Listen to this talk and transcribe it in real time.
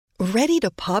Ready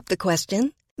to pop the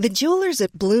question? The jewelers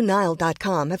at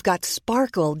BlueNile.com have got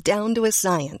sparkle down to a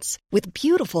science with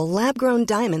beautiful lab-grown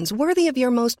diamonds worthy of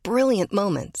your most brilliant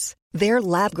moments. Their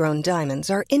lab-grown diamonds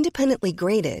are independently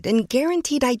graded and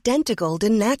guaranteed identical to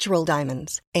natural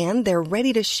diamonds, and they're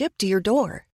ready to ship to your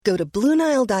door. Go to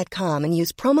BlueNile.com and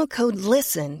use promo code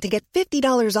LISTEN to get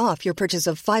 $50 off your purchase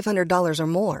of $500 or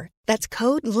more. That's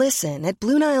code LISTEN at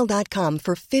BlueNile.com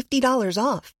for $50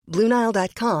 off.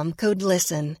 BlueNile.com, code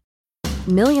LISTEN.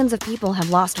 Millions of people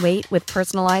have lost weight with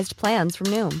personalized plans from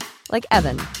Noom. Like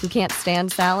Evan, who can't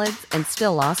stand salads and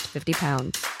still lost 50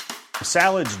 pounds.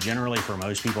 Salads generally for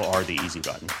most people are the easy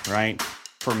button, right?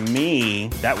 For me,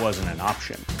 that wasn't an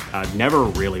option. I never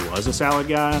really was a salad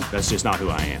guy. That's just not who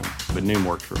I am. But Noom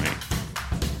worked for me.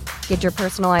 Get your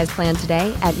personalized plan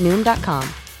today at Noom.com.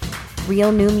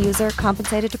 Real Noom user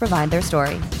compensated to provide their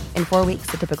story. In 4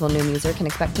 weeks, the typical Noom user can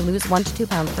expect to lose 1 to 2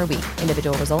 pounds per week.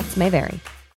 Individual results may vary.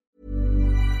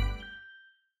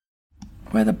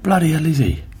 Where the bloody hell is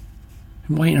he?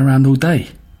 Been waiting around all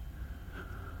day.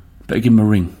 Better give him a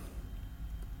ring.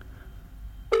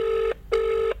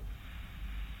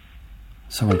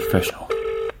 So unprofessional.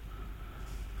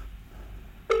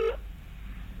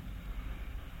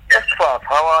 Yes, Bob,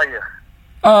 how are you?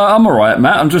 I'm alright,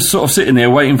 Matt. I'm just sort of sitting there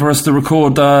waiting for us to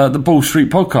record the Ball Street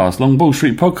podcast, Long Ball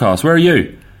Street podcast. Where are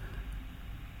you?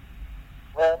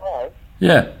 Where am I?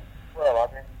 Yeah. Well, I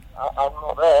mean, I'm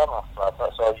not there, am I?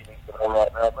 That's all you need to know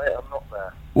right now, mate. I'm not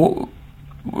there.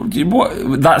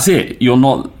 What? That's it? You're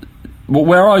not...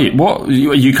 Where are you? What? Are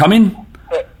you coming?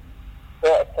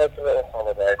 Yeah, take a little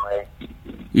holiday, mate.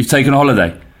 You've taken a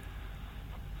holiday?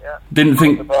 Yeah. Didn't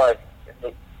think... Dubai,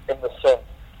 in the sun,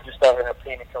 just having a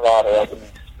pina colada as we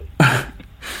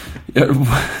speak.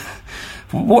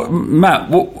 What,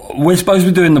 Matt? We're supposed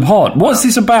to be doing the pod. What's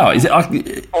this about? Is it? I tell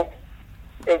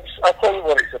you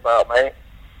what it's about, mate.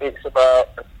 It's about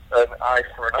an eye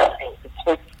for an eye,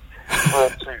 for a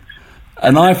tooth.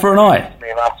 An eye for an eye.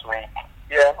 Me last week.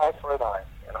 Yeah, an eye for an eye,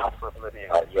 an eye for a bloody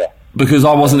eye. Yeah. Because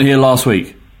I wasn't here last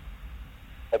week.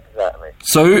 Exactly.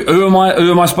 So who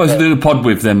am I supposed to do the pod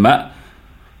with then, Matt?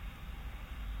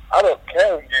 I don't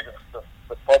care who you do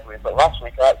the pod with, but last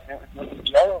week I had to do it with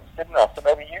James, didn't I? So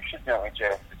maybe you should do it with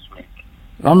James this week.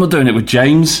 I'm not doing it with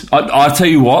James. I'll tell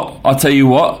you what.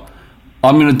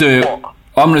 I'm going to do it. What?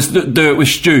 I'm going to do it with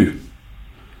Stu.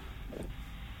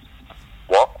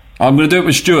 What? I'm going to do it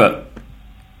with Stuart.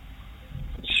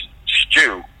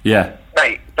 Stu? Yeah.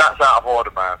 Mate, that's out of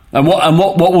order, man. And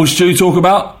what will Stu talk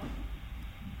about?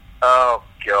 Oh,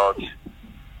 God.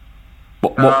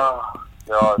 What God.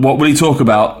 What will he talk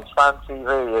about? Rangers fan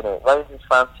TV, innit? Rangers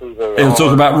fan TV. He'll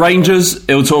talk about Rangers,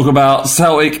 he'll talk about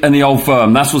Celtic and the Old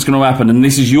Firm. That's what's going to happen, and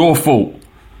this is your fault.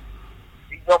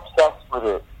 He's obsessed with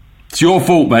it. It's your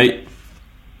fault, mate.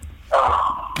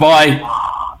 Bye.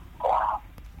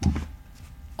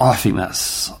 I think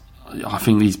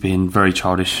he's being very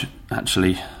childish,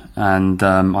 actually, and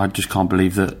I just can't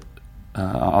believe that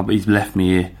he's left me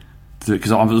here,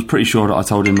 because I was pretty sure that I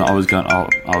told him that I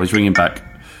was ringing back.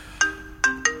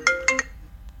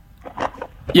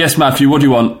 Yes, Matthew, what do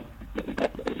you want?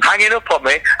 Hanging up on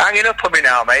me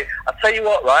now, mate. I'll tell you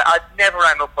what, right? I'd never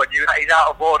hang up on you. That is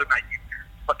out of order, mate. You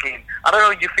fucking... I don't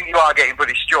know who you think you are getting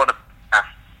bloody Stu on the podcast.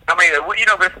 I mean, you're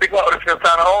not going to speak about Huddersfield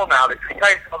Town Hall now. It's the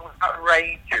case of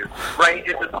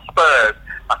Rangers and Spurs.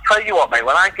 I'll tell you what, mate,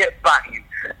 when I get back, you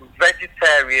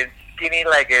vegetarian,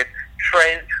 skinny-legged,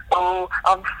 Trent,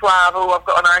 I'm Flav, I've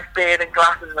got a nice beard and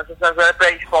glasses and a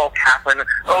baseball cap and,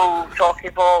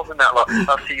 talking balls and that lot.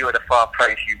 I'll see you at a far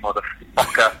place, you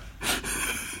motherfucker.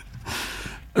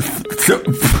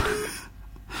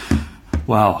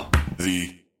 Wow.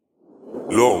 The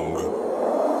Long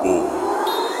Ball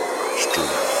Street.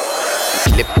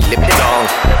 Lip it long,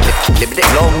 lip it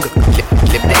long,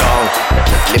 lip it long,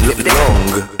 lip it long,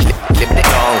 lip it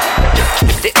long,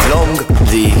 lip it long,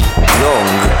 the Long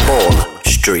Ball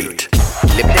Street.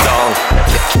 Lip it long,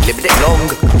 lip it long,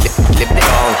 lip it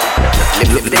long,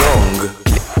 lip it long.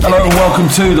 Hello and welcome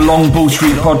to the Long Ball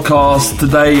Street podcast.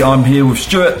 Today I'm here with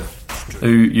Stuart, who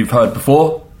you've heard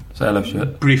before. Say hello,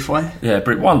 Stuart. Briefly. Yeah,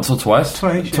 once or twice.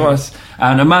 Twice.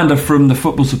 And Amanda from the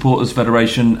Football Supporters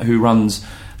Federation, who runs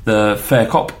the Fair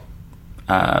Cop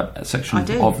section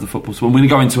of the football. So we're going to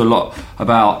go into a lot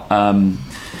about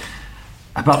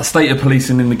the state of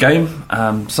policing in the game.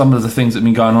 Some of the things that have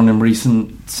been going on in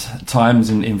recent times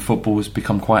in football has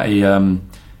become quite a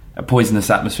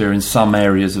poisonous atmosphere in some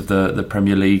areas of the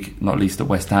Premier League, not least at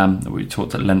West Ham, that we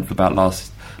talked at length about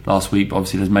last week. But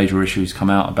obviously there's major issues come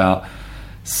out about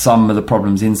some of the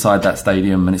problems inside that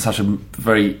stadium, and it's such a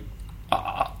very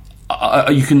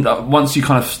you can once you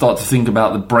kind of start to think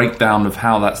about the breakdown of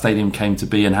how that stadium came to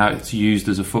be and how it's used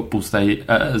as a football stadium,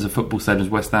 as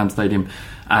West Ham Stadium,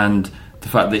 and the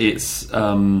fact that it's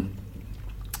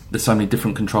there's so many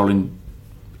different controlling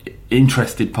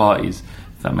interested parties.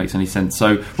 If that makes any sense.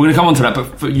 So we're going to come on to that,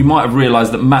 but you might have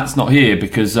realised that Matt's not here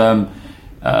because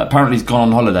apparently he's gone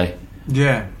on holiday.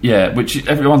 Yeah, which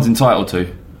everyone's entitled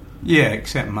to. Yeah,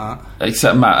 except Matt.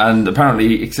 And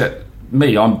apparently except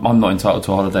me, I'm not entitled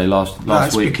to a holiday last week.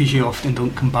 That's because you often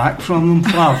don't come back from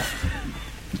them, Flav.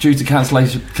 Due to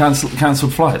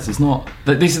cancelled flights. It's not.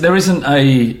 There's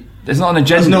not an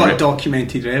agenda. There's not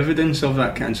documented evidence of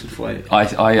that cancelled flight.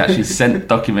 I actually sent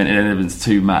documented evidence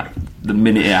to Matt the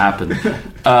minute it happened.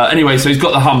 Anyway, so he's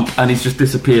got the hump and he's just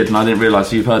disappeared, and I didn't realise.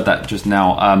 So you've heard that just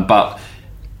now. But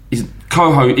he's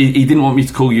co-host. He didn't want me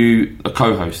to call you a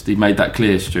co-host. He made that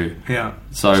clear, Stu. Yeah.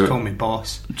 So just call me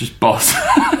boss. Just boss.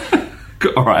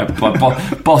 All right,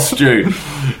 boss Stu.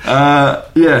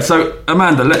 Yeah. So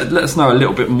Amanda, let us know a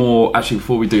little bit more. Actually,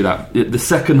 before we do that, the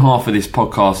second half of this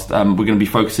podcast, we're going to be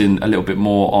focusing a little bit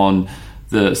more on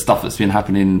the stuff that's been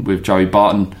happening with Joey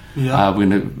Barton. Yeah.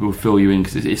 We'll fill you in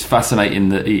because it's fascinating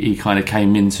that he kind of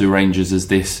came into Rangers as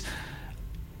this.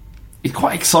 He's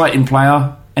quite exciting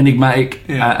player. Enigmatic,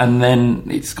 and then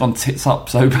it's gone tits up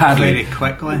so badly. Very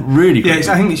quickly. Really quickly.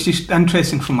 Yeah, I think it's just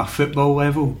interesting from a football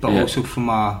level, but also from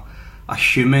a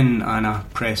human and a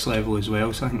press level as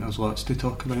well, so I think there's lots to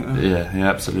talk about there. Yeah,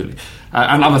 absolutely.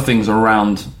 And other things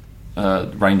around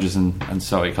Rangers and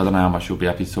Celtic. I don't know how much you'll be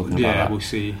happy talking about that. Yeah, we'll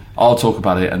see. I'll talk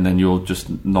about it and then you'll just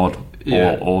nod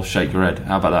or shake your head.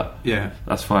 How about that? Yeah.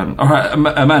 That's fine. Alright,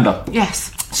 Amanda.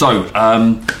 Yes. So,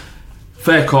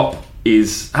 Fair Cop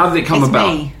is... How did it come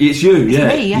about? Me. It's you, It's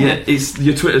me, yeah. It's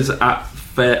your Twitter's at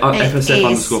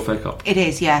FSF_Fair Cop. It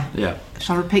is, yeah. Yeah.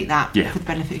 Shall I repeat that for the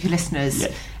benefit of your listeners?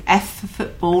 Yeah. F for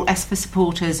football, S for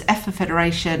supporters, F for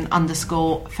federation,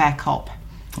 _Fair Cop.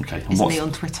 Okay. Is me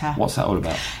on Twitter. What's that all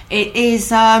about? It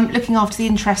is looking after the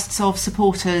interests of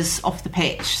supporters off the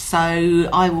pitch. So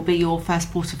I will be your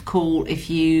first port of call if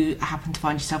you happen to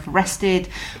find yourself arrested,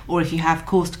 or if you have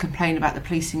cause to complain about the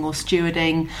policing or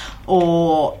stewarding,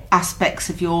 or aspects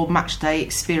of your match day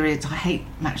experience. I hate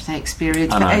match day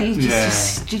experience, but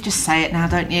you just say it now,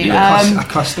 don't you? Yeah. A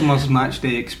customer's match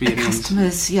day experience.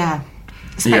 Customers,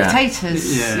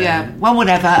 spectators, well,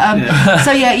 whatever.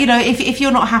 So if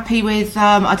you're not happy with,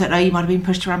 I don't know, you might have been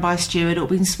pushed around by a steward or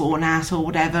been sworn at or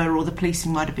whatever, or the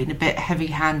policing might have been a bit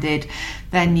heavy-handed,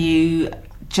 then you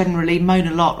generally moan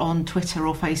a lot on Twitter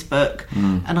or Facebook,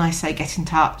 and I say get in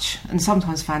touch, and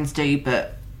sometimes fans do,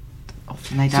 but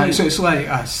often they don't. So it's like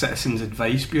a citizens'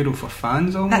 advice bureau for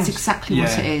fans almost? That's exactly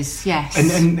what it is, yes.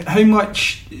 And how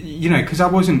much, because I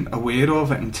wasn't aware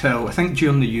of it until, I think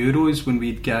during the Euros when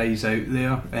we had guys out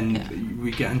there and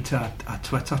we get into a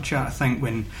Twitter chat, I think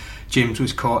when James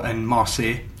was caught in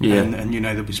Marseille and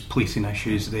there was policing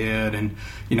issues there, and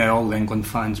all the England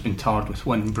fans been tarred with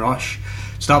one brush.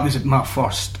 So that was my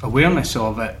first awareness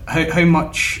of it. How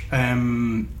much...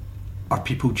 are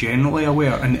people generally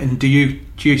aware, and do you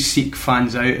seek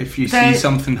fans out if you see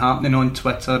something happening on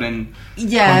Twitter and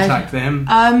contact them?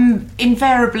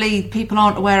 Invariably, people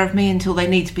aren't aware of me until they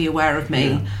need to be aware of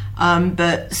me.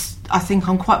 But I think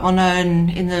I'm quite well known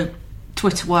in the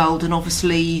Twitter world, and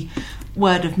obviously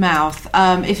word of mouth.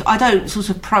 If I don't sort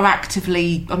of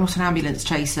proactively, I'm not an ambulance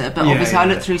chaser, but obviously I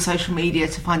look through social media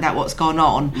to find out what's gone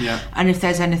on. And if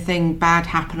there's anything bad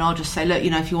happen, I'll just say, look,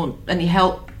 if you want any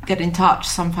help, get in touch.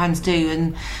 Some fans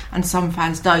do and some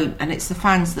fans don't, and it's the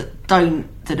fans that don't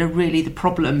that are really the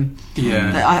problem.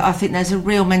 I think there's a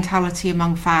real mentality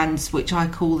among fans which I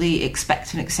call the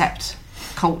expect and accept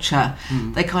culture.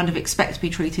 They kind of expect to be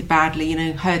treated badly,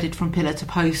 herded from pillar to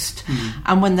post,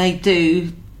 and when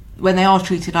they are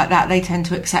treated like that, they tend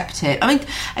to accept it. I mean,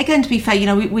 again, to be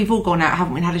fair, we've all gone out,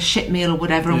 haven't we, and had a shit meal or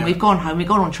whatever, and we've gone home, we've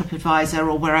gone on TripAdvisor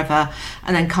or wherever,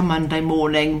 and then come Monday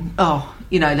morning,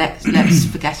 let's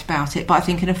forget about it. But I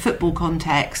think in a football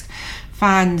context,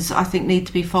 fans, I think, need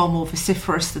to be far more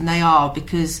vociferous than they are,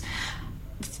 because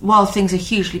while things are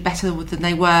hugely better than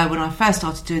they were when I first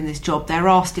started doing this job, there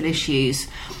are still issues.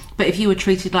 But if you were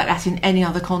treated like that in any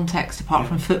other context apart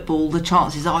from football, the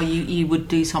chances are you would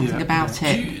do something about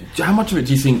it. How much of it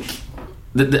do you think...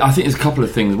 I think there's a couple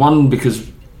of things. One, because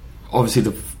obviously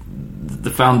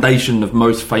the foundation of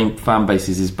most fan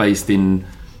bases is based in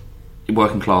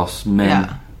working class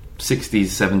men, 60s,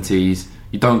 70s.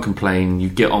 You don't complain, you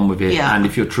get on with it, and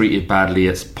if you're treated badly,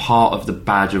 it's part of the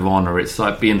badge of honour. It's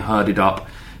like being herded up,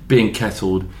 being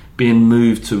kettled, being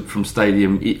moved from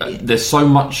stadium. There's so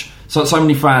much... So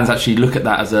many fans actually look at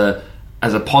that as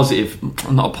as a positive,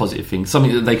 not a positive thing,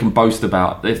 something that they can boast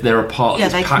about if they're a part of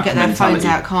this they can pack get their mentality. phones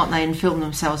out, can't they, and film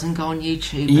themselves and go on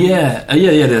YouTube. Yeah.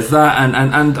 There's that,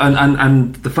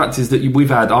 and the fact is that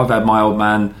I've had my old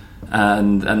man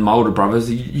and my older brothers.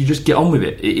 You just get on with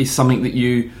it. It is something that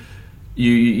you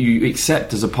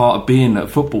accept as a part of being a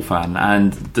football fan,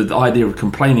 and the idea of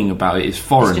complaining about it is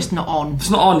foreign. It's just not on. It's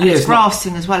not on. And yeah, it's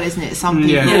grassing as well, isn't it? Some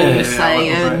people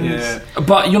say.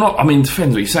 But you're not. I mean, it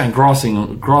depends what you're saying. Grassing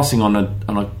on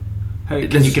a. How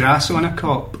can you grass on a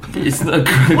cop? It's not.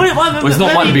 It's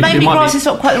not. Maybe grass is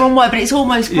not quite the wrong word, but it's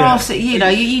almost grass. You know,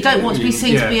 you don't want to be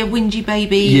seen to be a whingy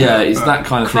baby. Yeah, it's that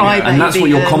kind of thing, and that's what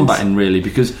you're combating, really,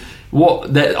 because.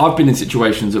 I've been in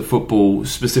situations at football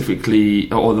specifically,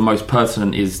 or the most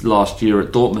pertinent is last year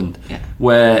at Dortmund,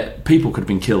 where people could have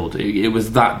been killed. It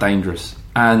was that dangerous,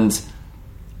 and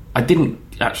I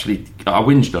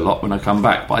whinged a lot when I come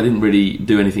back, but I didn't really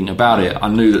do anything about it. I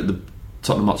knew that the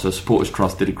Tottenham Hotspur Supporters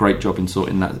Trust did a great job in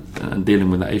sorting that and dealing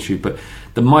with that issue, but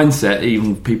the mindset,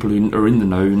 even people who are in the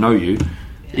know, who know you,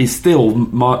 is still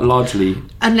largely,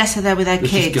 unless they're there with their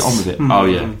kids, just get on with it. Oh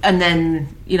yeah. And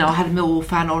then, you know, I had a Millwall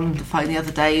fan on the phone the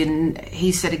other day, and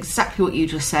he said exactly what you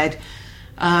just said.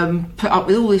 Put up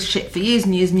with all this shit for years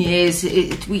and years and years.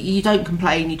 You don't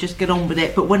complain, you just get on with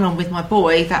it. But when I'm with my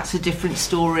boy, that's a different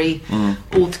story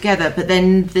altogether. But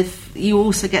then you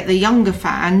also get the younger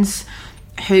fans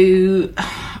who,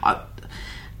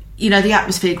 you know, the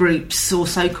atmosphere groups, or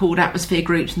so-called atmosphere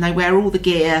groups, and they wear all the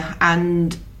gear,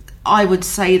 and I would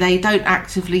say they don't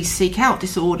actively seek out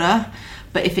disorder,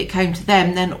 but if it came to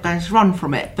them, they're not going to run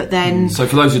from it. But then, so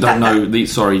for those who don't know,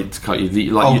 sorry to cut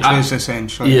you, ultras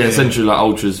essentially, essentially like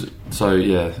ultras. So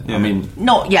I mean,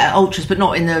 not ultras, but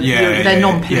not in the they're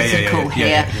non-political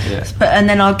here. Yeah. But and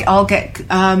then I'll get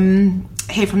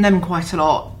hear from them quite a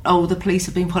lot. Oh, the police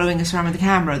have been following us around with the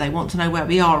camera. They want to know where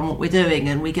we are and what we're doing,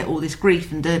 and we get all this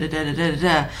grief and da da da da da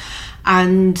da.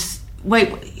 And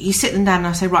wait, you sit them down and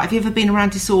I say, right, have you ever been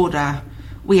around disorder?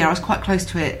 I was quite close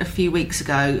to it a few weeks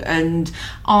ago. And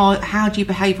how do you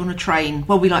behave on a train?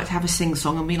 Well, we like to have a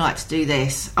sing-song and we like to do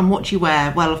this. And what do you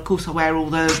wear? Well, of course I wear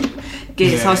all the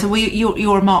gear. So I said, well,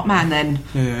 you're a marked man then.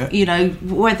 You know,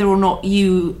 whether or not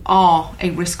you are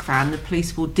a risk fan, the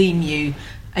police will deem you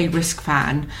a risk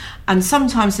fan. And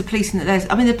sometimes some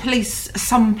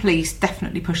police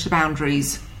definitely push the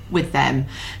boundaries with them,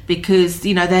 because,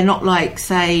 you know, they're not like,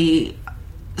 say,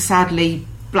 sadly,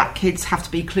 black kids have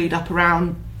to be clued up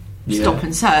around stop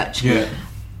and search.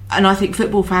 And I think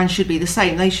football fans should be the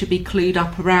same. They should be clued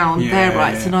up around their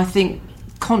rights. And I think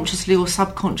consciously or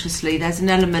subconsciously there's an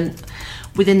element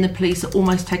within the police that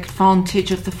almost take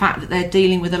advantage of the fact that they're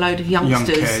dealing with a load of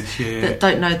youngsters that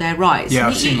don't know their rights.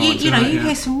 I've seen you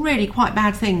hear some really quite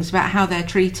bad things about how they're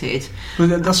treated. Well,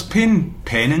 there's paying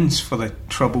penance for the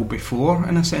trouble before,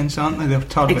 in a sense, aren't they? They're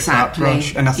tarred with that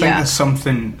brush, and I think there's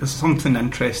something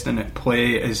interesting at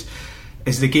play. Is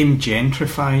the game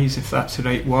gentrifies, if that's the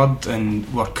right word,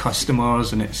 and we're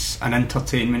customers, and it's an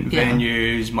entertainment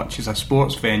venue as much as a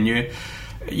sports venue.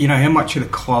 You know, how much of the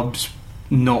clubs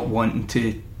not wanting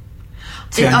to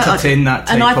entertain that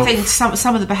type of... And I think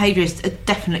some of the behaviour is a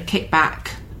definite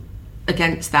kickback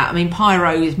against that. I mean,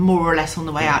 pyro is more or less on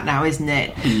the way out now, isn't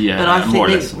it? Yeah, but I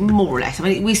think more or less. I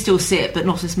mean, we still see it, but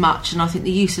not as much. And I think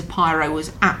the use of pyro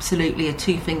was absolutely a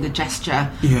two-finger gesture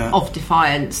of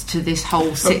defiance to this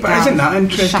whole sit down. But isn't that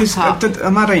interesting? Shut up.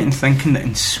 Am I right in thinking that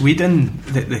in Sweden,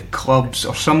 that the clubs,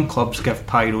 or some clubs, give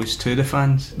pyros to the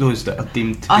fans, those that are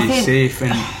deemed to be safe?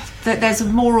 And that there's a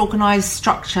more organised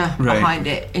structure behind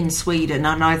it in Sweden,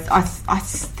 and I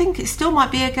think it still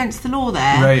might be against the law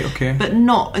there, but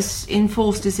not as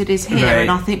enforced as it is here.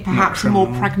 And I think perhaps a more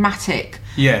pragmatic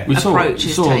approach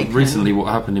is taken. We saw recently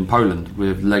what happened in Poland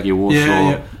with Legia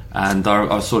Warsaw, and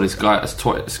I saw this guy, a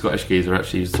Scottish geezer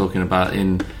actually, was talking about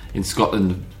in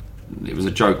Scotland. It was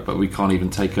a joke, but we can't even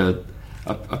take a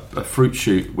fruit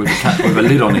shoot with a cap with a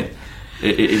lid on it.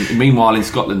 Meanwhile, in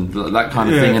Scotland, that kind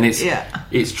of thing, and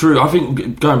it's true. I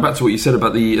think going back to what you said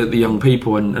about the young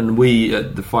people, and we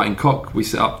at the Fighting Cock, we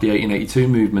set up the 1882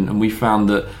 movement, and we found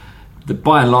that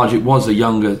by and large it was a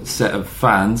younger set of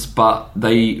fans, but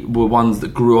they were ones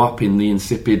that grew up in the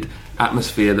insipid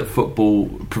atmosphere that football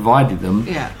provided them,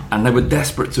 and they were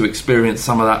desperate to experience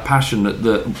some of that passion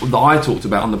that I talked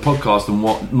about on the podcast, and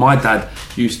what my dad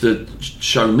used to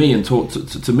show me and talk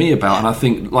to me about. And I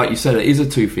think, like you said, it is a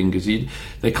two fingers.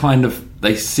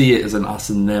 They see it as an us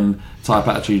and them type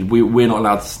attitude. We're not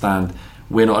allowed to stand,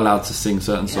 we're not allowed to sing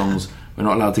certain songs, we're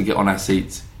not allowed to get on our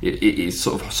seats. It's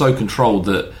sort of so controlled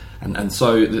that, and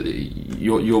so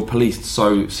you're policed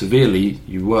so severely.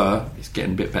 It's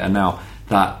getting a bit better now,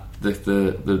 that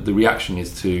the reaction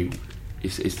is to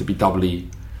is to be doubly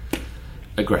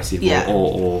aggressive Yeah.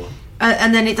 or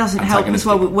and then it doesn't help as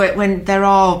well when there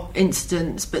are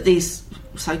incidents, but these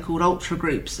so-called ultra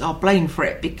groups are blamed for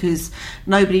it because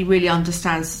nobody really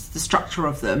understands the structure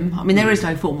of them. I mean, there is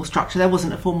no formal structure. There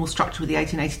wasn't a formal structure with the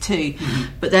 1882.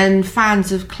 But then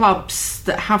fans of clubs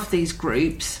that have these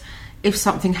groups, if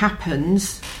something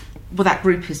happens, well, that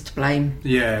group is to blame.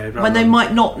 Yeah, when they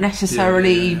might not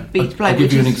necessarily be to blame. I'll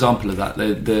give you an example of that.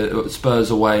 The Spurs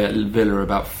away at Villa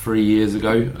about 3 years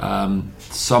ago,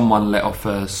 someone let off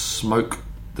a smoke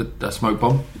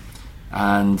bomb.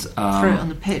 And threw it on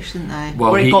the pitch, didn't they?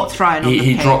 Well, he got thrown on the pitch.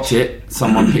 He dropped it.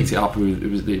 Someone picked it up.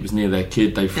 It was near their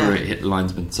kid. They threw it, hit the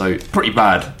linesman. So pretty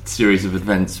bad series of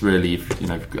events, really. If,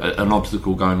 an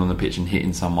obstacle going on the pitch and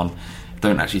hitting someone,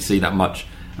 don't actually see that much.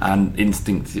 And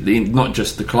instinctively, not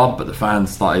just the club, but the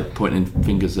fans started pointing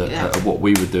fingers at what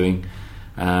we were doing.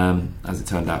 As it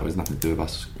turned out, it was nothing to do with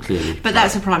us, clearly. But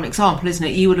that's a prime example, isn't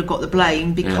it? You would have got the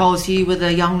blame because you were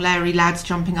the young Larry lads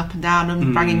jumping up and down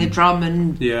and banging a drum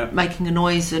and making a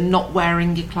noise and not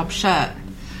wearing your club shirt.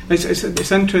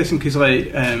 It's interesting because,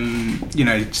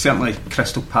 certainly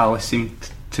Crystal Palace seemed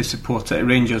to support it. At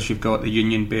Rangers, you've got the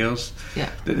Union Bears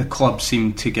that the club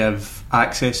seemed to give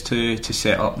access to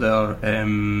set up their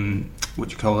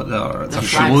their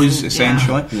shows,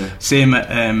 essentially. Same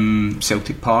at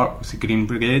Celtic Park with the Green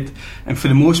Brigade, and for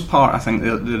the most part I think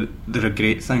they're a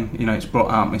great thing. It's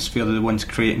brought atmosphere. They're the ones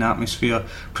creating atmosphere,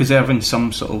 preserving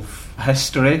some sort of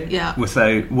history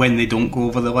without when they don't go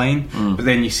over the line. But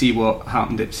then you see what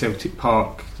happened at Celtic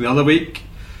Park the other week.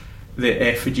 The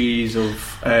effigies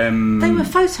of they were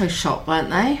photoshopped, weren't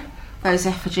they? Those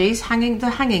effigies, the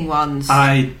hanging ones.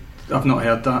 I've not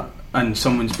heard that, and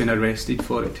someone's been arrested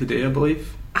for it today, I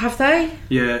believe. Have they?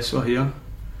 Yeah, so here.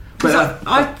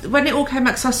 But when it all came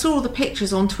out, because I saw all the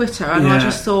pictures on Twitter, and I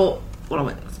just thought,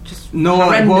 just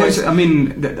it was. I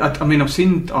mean, I've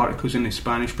seen articles in the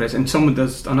Spanish press, and someone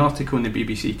does an article in the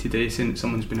BBC today saying that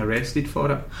someone's been arrested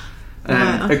for it.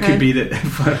 It could be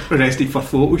that arrested for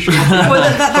Photoshop. Well,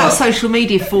 that's social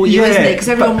media for you, isn't it? Because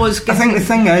everyone was. I think the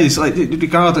thing is,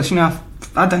 regardless,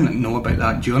 I didn't know about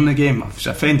that during the game. I was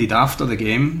offended after the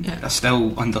game. I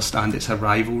still understand it's a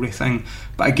rivalry thing,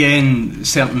 but again,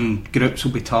 certain groups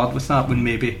will be tarred with that when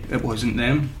maybe it wasn't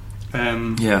them.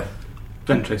 It's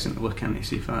interesting to look into,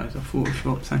 see if that is a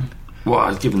Photoshop thing.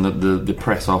 Well, given the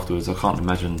press afterwards, I can't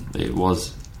imagine it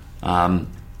was.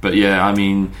 But yeah, I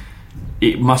mean,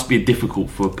 it must be difficult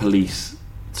for police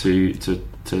to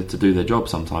do their job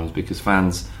sometimes, because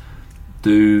fans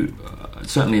do,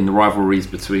 certainly in the rivalries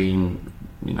between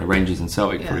Rangers and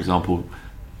Celtic, for example,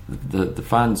 the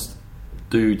fans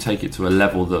do take it to a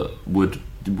level that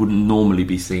wouldn't normally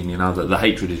be seen. That the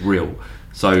hatred is real.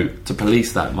 So to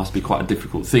police that must be quite a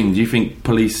difficult thing. Do you think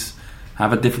police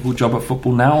have a difficult job at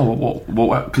football now, or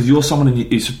what? Because you're someone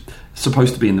who's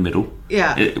supposed to be in the middle.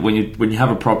 When you have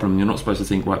a problem, you're not supposed to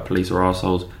think, right, police are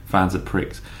arseholes, fans are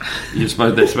pricks. They're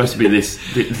supposed to be this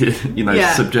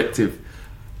subjective.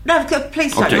 No,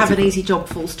 police don't have an easy job,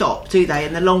 full stop, do they?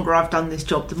 And the longer I've done this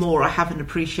job, the more I have an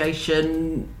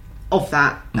appreciation of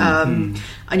that. And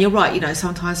you're right,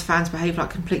 sometimes fans behave like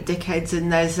complete dickheads,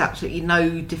 and there's absolutely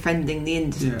no defending the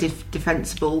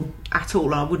indefensible at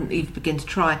all. I wouldn't even begin to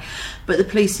try. But the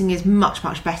policing is much,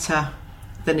 much better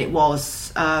than it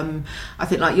was. I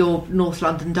think like your North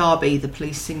London derby, the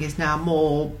policing is now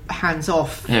more hands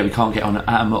off. Yeah, we can't get on at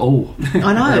them at all.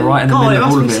 I know. They're right in the middle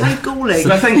of all of it. It must be so galling.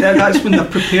 So I think that's when they're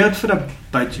prepared for a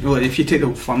big. Well, if you take the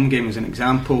Old Firm game as an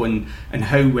example, and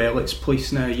how well it's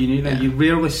policed now, you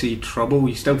rarely see trouble.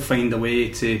 You still find a way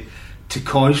to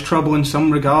cause trouble in some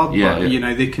regard, but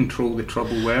they control the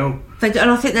trouble well. And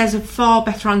I think there's a far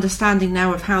better understanding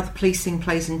now of how the policing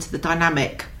plays into the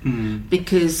dynamic,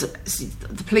 because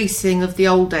the policing of the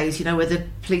old days, where the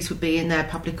police would be in their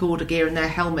public order gear and their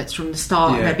helmets from the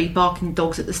start, and there'd be barking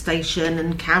dogs at the station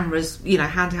and cameras,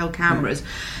 handheld cameras,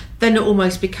 then it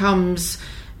almost becomes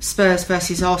Spurs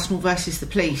versus Arsenal versus the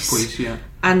police.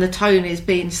 And the tone is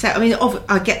being set. I mean,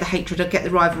 I get the hatred, I get the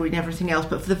rivalry and everything else,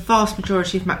 but for the vast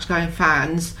majority of match-going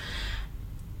fans,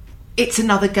 it's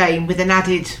another game with an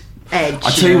added edge.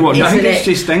 I tell you what, I think it's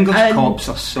just English cops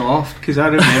are soft, because I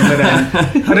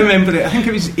remember it. I think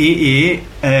it was 88.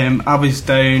 I was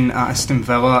down at Aston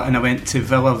Villa, and I went to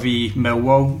Villa v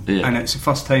Millwall, and it's the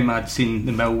first time I'd seen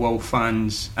the Millwall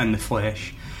fans in the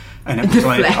flesh. And it was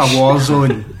like a war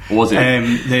zone. Was it?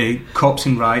 The cops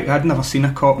in riot. I'd never seen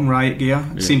a cop in riot gear.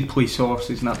 I'd seen police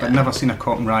horses and that, but I'd never seen a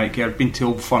cop in riot gear. I'd been to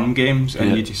Old Firm games,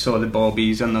 and you just saw the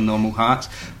bobbies and their normal hats.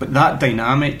 But that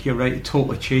dynamic, you're right, it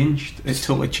totally changed. It's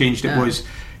totally changed. It was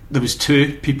there was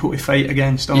two people to fight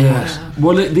against almost. Yeah.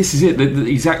 Well, this is it. The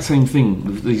exact same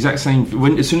thing. The exact same.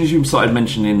 When as soon as you started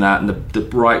mentioning that, and the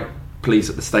bright police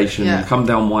at the station, you come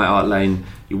down White Hart Lane,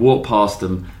 you walk past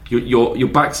them, your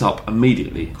back's up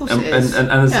immediately. Of course it is. And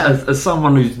as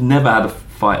someone who's never had a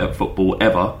fight at football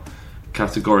ever,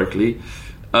 categorically,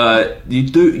 it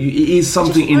is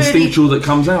something instinctual that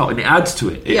comes out, and it adds to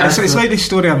it. It's like the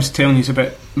story I was telling you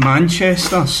about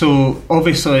Manchester. So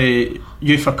obviously,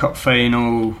 UEFA Cup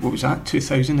final, what was that,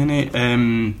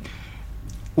 2008?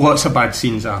 Lots of bad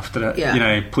scenes after it. Yeah. You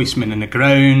know, policemen in the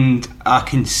ground. I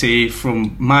can say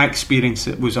from my experience,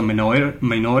 it was a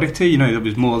minority. You know, there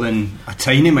was more than a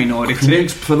tiny minority.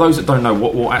 For those that don't know,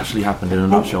 what actually happened in a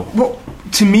nutshell? Well,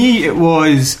 to me,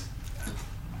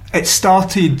 it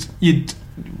started.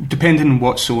 Depending on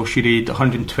what source you read,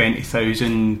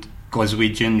 120,000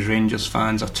 Glaswegians, Rangers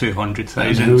fans, or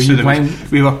 200,000. Who were you playing?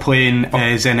 We were playing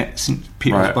Zenit St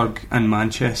Petersburg and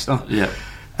Manchester. Yeah.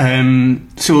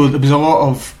 So there was a lot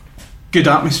of good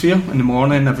atmosphere in the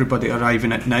morning, everybody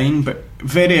arriving at 9, but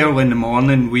very early in the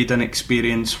morning we had an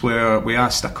experience where we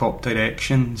asked a cop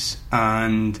directions,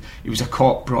 and it was a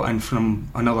cop brought in from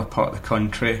another part of the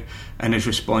country, and his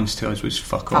response to us was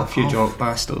 "fuck off, you jock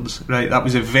bastards." Right, that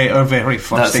was our very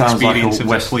first experience of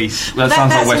the police. That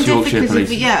sounds like West Yorkshire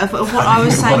police. Of what I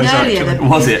was saying earlier.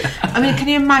 Was it? I mean, can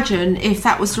you imagine if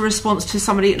that was the response to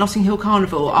somebody at Notting Hill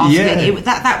Carnival asking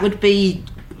that would be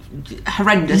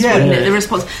horrendous, wouldn't it, the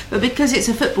response? But because it's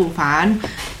a football fan,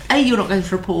 A, you're not going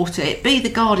to report it, B, the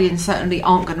Guardian certainly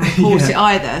aren't going to report it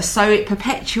either, so it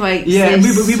perpetuates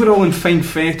this. We were all in fine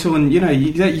fettle, and you know,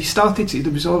 you started to,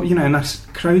 there was all, you know, in a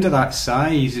crowd of that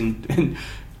size, and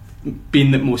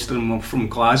being that most of them are from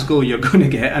Glasgow, you're going to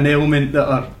get an element that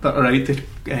are out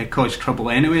to cause trouble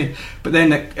anyway. But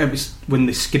then it was when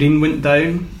the screen went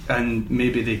down, and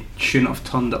maybe they shouldn't have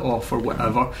turned it off or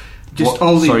whatever. Just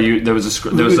all there was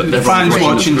a fans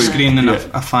watching the screen in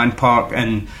a fan park,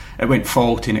 and it went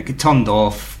faulty, and it turned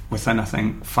off within, I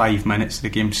think, 5 minutes of the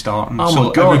game starting.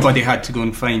 So everybody had to go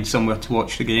and find somewhere to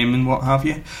watch the game and what have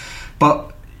you.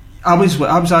 But I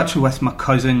was actually with my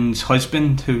cousin's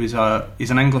husband, who is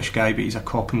he's an English guy, but he's a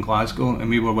cop in Glasgow, and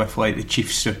we were with like the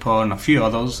chief super and a few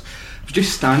others. I was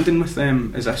just standing with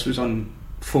them as this was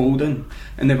unfolding,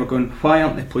 and they were going, "Why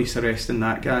aren't the police arresting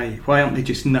that guy? Why aren't they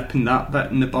just nipping that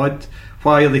bit in the bud?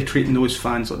 Why are they treating those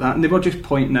fans like that?" And they were just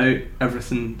pointing out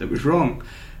everything that was wrong.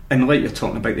 And like you're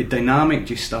talking about, the dynamic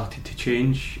just started to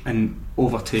change and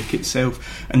overtake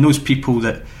itself. And those people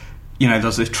that, you know,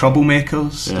 there's the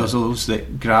troublemakers, there's those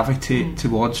that gravitate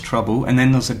towards trouble, and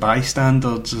then there's the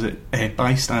bystanders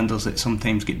that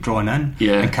sometimes get drawn in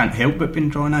and can't help but being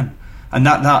drawn in. And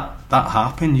that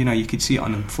happened, you know, you could see it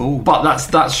unfold. But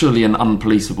that's surely an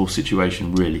unpoliceable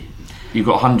situation, really. You've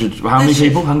got 100, how many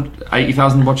people?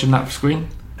 80,000 watching that screen?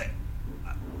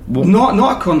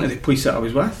 Not according to the police that I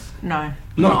was with. No.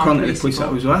 Not according to the police that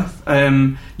I was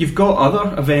with. You've got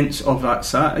other events of that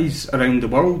size around the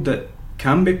world that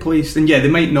can be policed, and they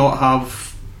might not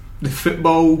have the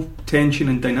football tension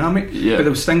and dynamic, but there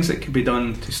was things that could be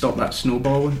done to stop that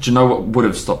snowballing. Do you know what would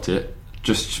have stopped it?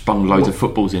 Just spun loads of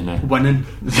footballs in there. Winning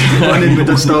would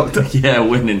have stopped it. Yeah,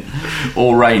 winning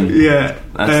or rain. Yeah,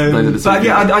 but I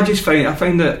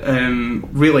find it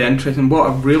really interesting. What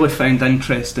I really found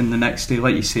interesting the next day,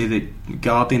 like you say, the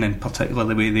Guardian in particular,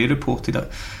 the way they reported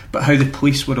it, but how the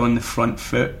police were on the front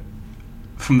foot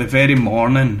from the very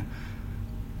morning.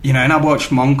 You know, and I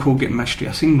watched Munko get mystery.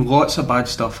 I've seen lots of bad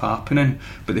stuff happening,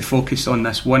 but they focused on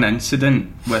this one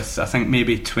incident with, I think,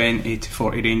 maybe 20 to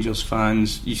 40 Rangers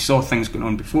fans. You saw things going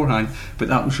on beforehand, but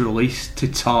that was released to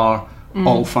tar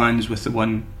all fans with the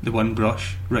one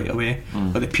brush right away.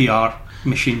 But the PR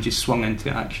machine just swung into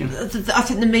action. I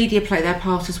think the media play their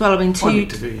part as well. I mean,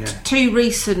 two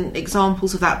recent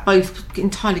examples of that, both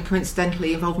entirely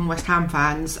coincidentally involving West Ham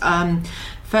fans.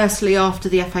 Firstly, after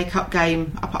the FA Cup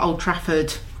game up at Old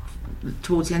Trafford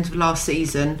towards the end of last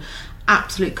season,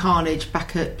 absolute carnage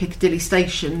back at Piccadilly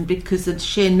Station because the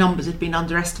sheer numbers had been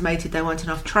underestimated. There weren't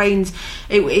enough trains.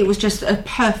 It was just a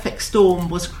perfect storm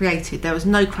was created. There was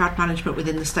no crowd management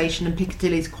within the station, and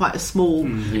Piccadilly is quite a small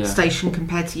station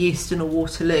compared to Euston or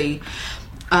Waterloo.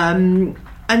 And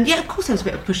of course there was a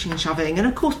bit of pushing and shoving, and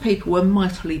of course people were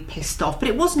mightily pissed off, but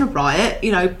it wasn't a riot.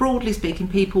 You know, broadly speaking,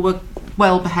 people were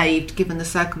well behaved given the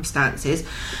circumstances.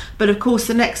 But of course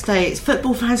the next day it's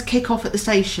football fans kick off at the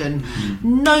station.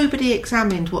 Nobody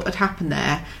examined what had happened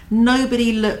there.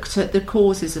 Nobody looked at the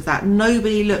causes of that.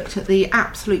 Nobody looked at the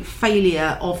absolute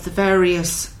failure of the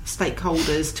various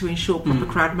stakeholders to ensure proper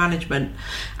crowd management.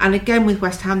 And again with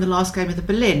West Ham, the last game of the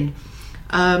Berlin,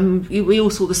 We all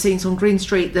saw the scenes on Green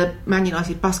Street, the Man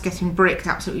United bus getting bricked,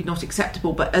 absolutely not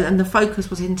acceptable. And the focus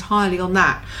was entirely on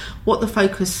that. What the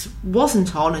focus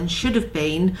wasn't on, and should have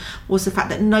been, was the fact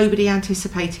that nobody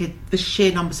anticipated the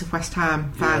sheer numbers of West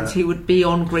Ham fans who would be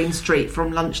on Green Street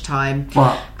from lunchtime.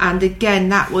 And again,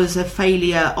 that was a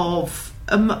failure of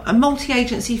a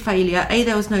multi-agency failure. A,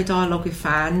 there was no dialogue with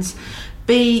fans.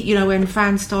 B, when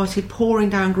fans started pouring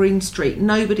down Green Street,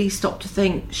 nobody stopped to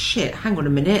think, shit, hang on a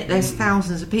minute, there's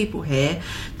thousands of people here.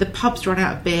 The pubs run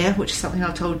out of beer, which is something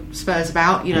I told Spurs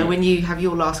about. When you have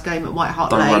your last game at White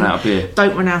Hart Lane, don't run out of beer.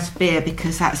 Don't run out of beer,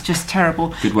 because that's just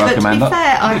terrible. Good work, Amanda. Amanda. To be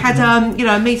fair, I had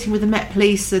a meeting with the Met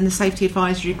Police and the Safety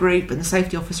Advisory Group and the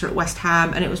safety officer at West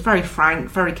Ham, and it was very frank,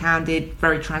 very candid,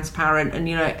 very transparent, and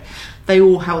they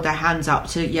all held their hands up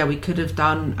to, we could have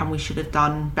done and we should have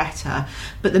done better.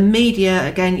 But the media,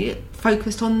 again,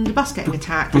 focused on the bus getting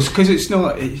attacked. It's because it's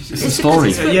not... It's a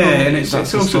story. And it's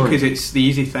also because it's the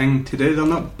easy thing to do. They're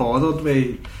not bothered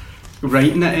with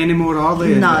writing it anymore, are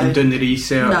they? No. And doing the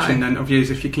research and interviews.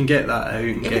 If you can get that out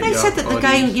and get they said that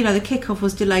audience. the game, the kick-off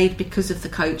was delayed because of the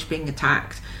coach being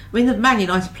attacked. I mean, the Man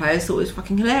United players thought it was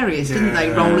fucking hilarious, didn't they?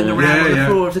 Rolling around on the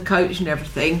floor of the coach and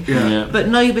everything. But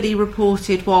nobody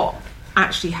reported what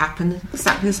actually happened.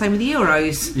 Exactly the same with the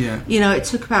Euros. It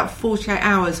took about 48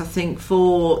 hours, I think,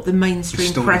 for the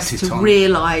mainstream press to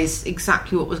realise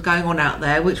exactly what was going on out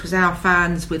there, which was our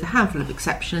fans, with a handful of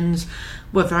exceptions,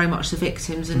 were very much the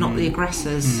victims and not the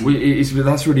aggressors.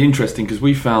 That's really interesting, because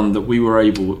we found that we were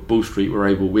able, at Bull Street,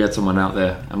 we had someone out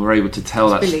there and we were able to tell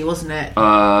that... Billy, wasn't it?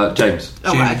 James.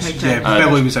 Oh, right, okay, James.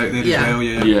 Billy was out there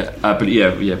as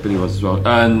well, Billy was as well.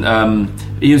 And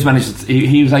he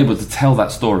was able to tell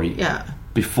that story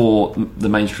before the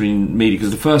mainstream media,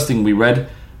 because the first thing we read,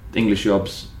 English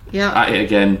Jobs, at it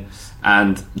again,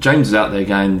 and James is out there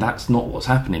going, that's not what's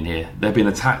happening here. They're being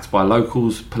attacked by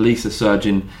locals, police are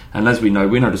surging, and as we know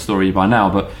the story by now,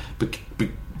 but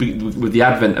with the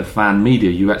advent of fan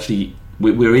media,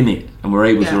 we're in it, and we're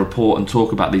able to report and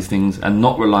talk about these things and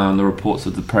not rely on the reports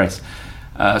of the press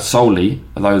solely,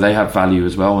 although they have value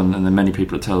as well, and there are many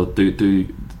people that do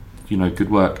good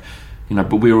work.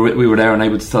 But we were there and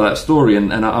able to tell that story,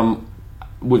 and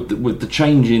with the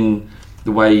change in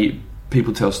the way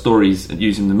people tell stories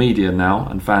using the media now,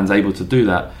 and fans able to do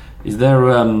that, is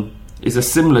a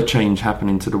similar change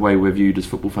happening to the way we're viewed as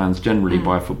football fans generally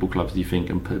by football clubs, do you think,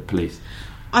 and police?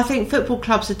 I think football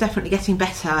clubs are definitely getting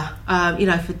better.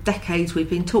 For decades we've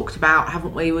been talked about,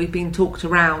 haven't we? We've been talked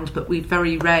around, but we've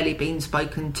very rarely been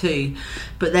spoken to.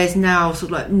 But there's now sort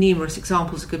of like numerous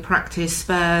examples of good practice.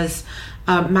 Spurs,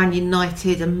 Man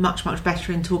United are much, much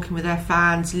better in talking with their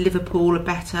fans. Liverpool are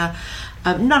better.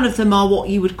 None of them are what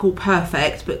you would call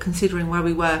perfect, but considering where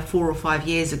we were 4 or 5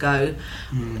 years ago,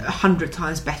 100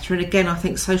 times better. And again, I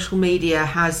think social media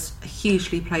has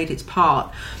hugely played its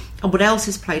part. And what else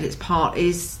has played its part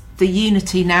is the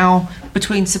unity now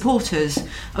between supporters.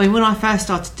 I mean, when I first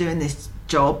started doing this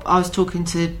job, I was talking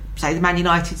to, say, the Man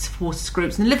United supporters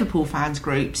groups and the Liverpool fans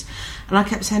groups, and I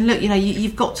kept saying, look,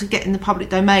 you've got to get in the public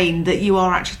domain that you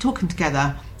are actually talking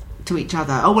together to each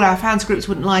other. Oh, well, our fans groups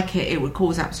wouldn't like it would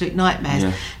cause absolute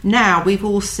nightmares. Now we've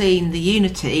all seen the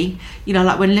unity,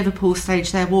 like when Liverpool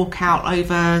staged their walkout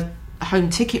over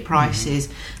home ticket prices,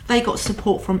 they got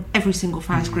support from every single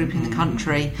fans group in the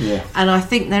country. And I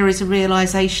think there is a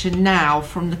realisation now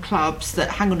from the clubs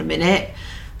that, hang on a minute,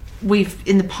 we've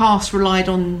in the past relied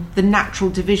on the natural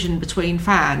division between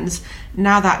fans.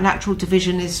 Now that natural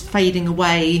division is fading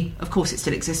away. Of course it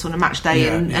still exists on a match day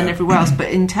and everywhere else, but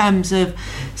in terms of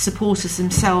supporters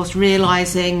themselves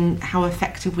realising how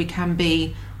effective we can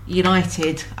be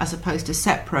united as opposed to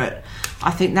separate,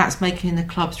 I think that's making the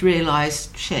clubs realise,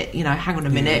 shit, hang on a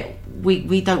minute,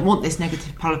 we don't want this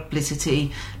negative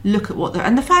publicity. Look at what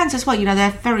and the fans as well,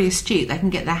 they're very astute. They can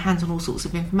get their hands on all sorts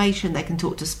of information. They can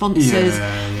talk to sponsors.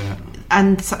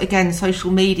 And so, again,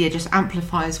 social media just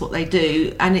amplifies what they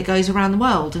do, and it goes around the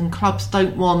world. And clubs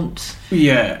don't want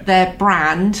their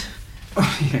brand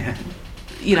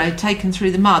taken through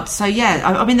the mud. So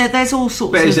I mean, there's all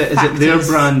sorts of factors. Is it their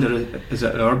brand or is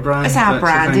it our brand? It's our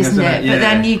brand, isn't it? But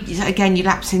then you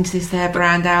lapse into this their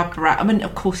brand, our brand. I mean,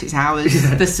 of course it's ours,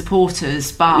 the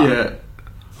supporters, but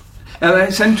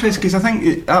it's interesting because I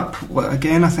think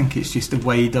I think it's just a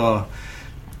wider.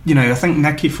 I think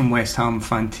Nicky from West Ham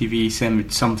Fan TV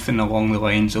said something along the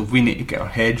lines of, we need to get our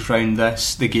heads round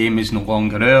this. The game is no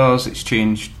longer ours. It's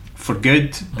changed for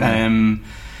good.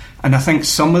 And I think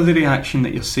some of the reaction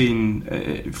that you're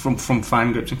seeing from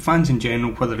fan groups and fans in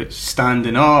general, whether it's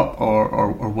standing up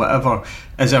or whatever,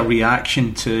 is a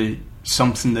reaction to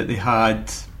something that they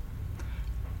had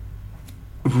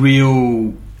a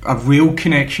real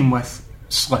connection with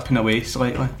slipping away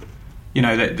slightly. You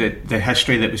know, the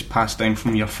history that was passed down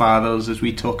from your fathers, as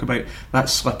we talk about,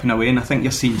 that's slipping away, and I think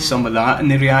you're seeing some of that in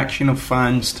the reaction of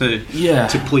fans to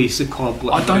place the club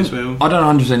as well. I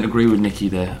don't 100% agree with Nicky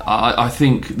there. I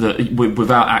think that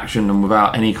without action and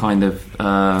without any kind of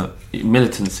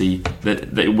militancy,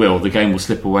 that the game will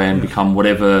slip away and become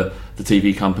whatever the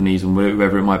TV companies and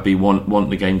whoever it might be want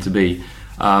the game to be.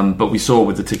 But we saw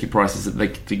with the ticket prices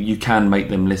that you can make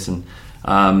them listen.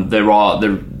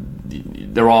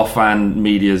 There are fan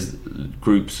medias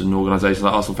groups and organisations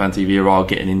like Arsenal Fan TV who are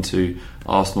getting into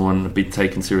Arsenal and have been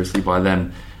taken seriously by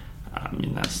them. I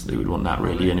mean, they would want that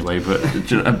really anyway.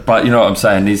 But you know what I'm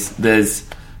saying is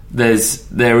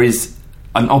there is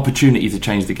an opportunity to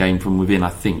change the game from within, I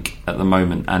think, at the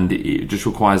moment, and it just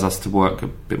requires us to work a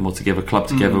bit more together, club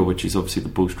together, which is obviously the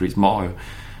Bull Street's motto.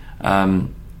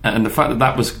 And the fact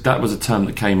that was a term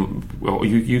that came, well,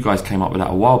 you guys came up with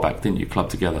that a while back, didn't you? Club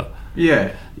together.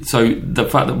 Yeah. So the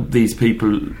fact that these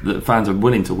people, the fans, are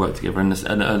willing to work together,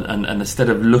 and instead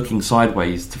of looking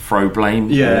sideways to throw blame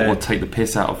or take the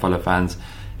piss out of fellow fans,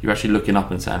 you're actually looking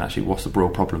up and saying, actually, what's the real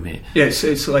problem here? Yeah,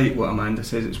 it's like what Amanda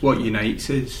says. It's what unites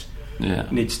us. Yeah,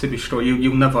 needs to be strong.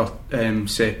 You'll never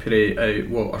separate out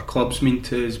what our clubs mean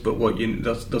to us, but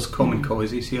there's common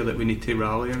causes here that we need to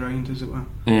rally around, as it were.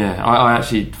 Yeah, I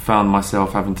actually found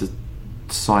myself having to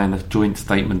sign a joint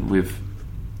statement with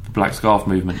the Black Scarf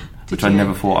movement, which I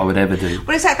never thought I would ever do.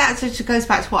 Well, exactly. That sort of goes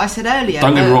back to what I said earlier.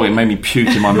 Don't get me wrong; it made me puke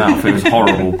in my mouth. It was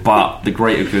horrible, but the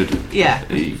greater good. Yeah,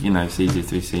 it's easier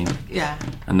to be seen. Yeah,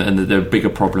 and there are bigger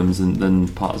problems than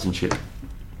partisanship.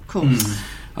 Of course.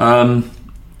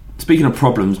 Speaking of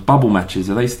problems, bubble matches,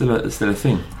 are they still a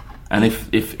thing? And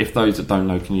if those that don't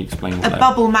know, can you explain what a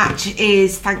bubble match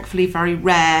is thankfully very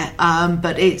rare,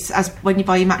 but it's as when you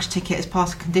buy your match ticket, as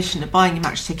part of condition of buying your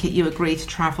match ticket, you agree to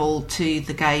travel to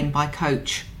the game by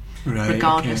coach,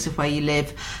 regardless of where you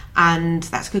live. And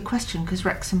that's a good question, because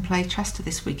Wrexham play Chester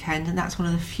this weekend, and that's one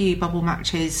of the few bubble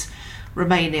matches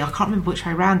remaining. I can't remember which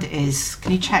way round it is.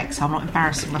 Can you check so I'm not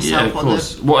embarrassing myself on the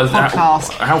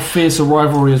podcast? How fierce a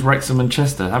rivalry is Wrexham and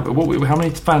Chester? How many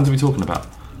fans are we talking about?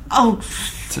 Oh,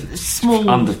 small.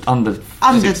 Under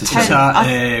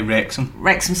 10.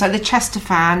 Wrexham. So the Chester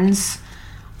fans,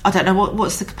 I don't know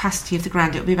what's the capacity of the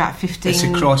ground. It'll be about 15. It's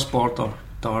a cross-border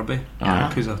derby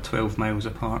because they're 12 miles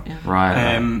apart. Yeah.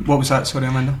 Right. What was that? Sorry,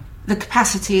 Amanda. The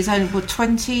capacity is only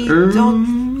 20.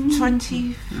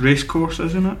 Racecourse,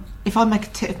 isn't it? If I make a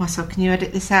tit of myself, can you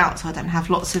edit this out so I don't have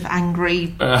lots of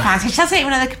angry fans? She doesn't even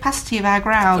know the capacity of our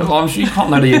ground. I'm sure you can't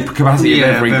know the capacity of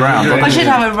every ground. I should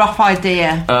have a rough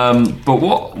idea. But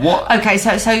what? Okay,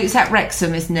 so it's at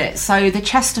Wrexham, isn't it? So the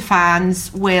Chester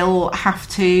fans will have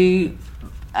to,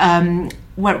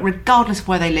 regardless of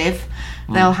where they live,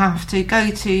 they'll have to go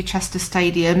to Chester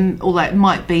Stadium, although it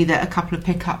might be that a couple of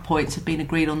pick-up points have been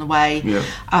agreed on the way. Yeah.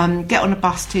 Get on a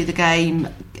bus to the game,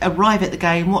 arrive at the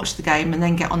game, watch the game, and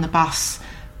then get on the bus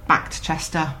back to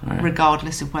Chester,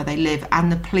 regardless of where they live.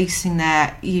 And the policing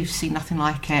there, you've seen nothing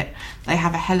like it. They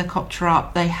have a helicopter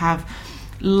up, they have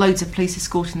loads of police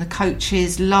escorting the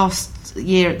coaches. Last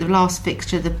year, at the last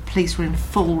fixture, the police were in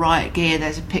full riot gear.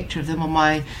 There's a picture of them on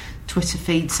my Twitter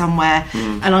feed somewhere,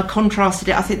 and I contrasted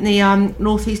it. I think the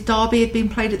North East Derby had been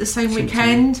played at the same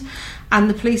weekend, and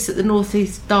the police at the North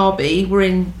East Derby were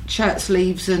in shirt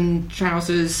sleeves and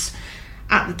trousers.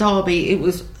 At the Derby, it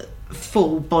was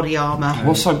full body armour.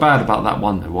 What's so bad about that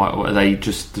one though? Why are they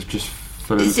just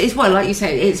full of... It's well, like you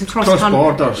say, it's across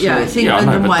border. Yeah, it's England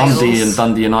and Wales.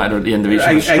 Dundee United are at the end of each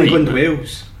street. England,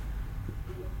 Wales.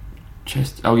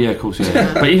 Oh yeah, of course,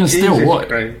 yeah. But even still, what?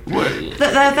 There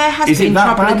has been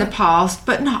trouble in the past,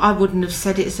 but no, I wouldn't have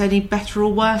said it's any better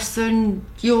or worse than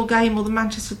your game or the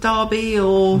Manchester Derby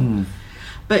or.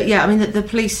 But yeah, I mean the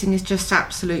policing is just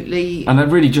absolutely, and it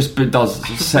really just does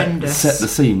set the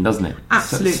scene, doesn't it?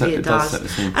 Absolutely, it does. Set the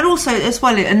scene. And also as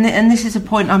well, and this is a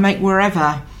point I make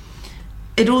wherever.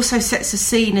 It also sets a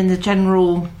scene in the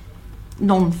general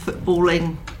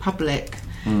non-footballing public.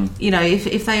 You know,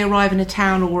 if they arrive in a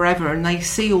town or wherever and they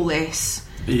see all this,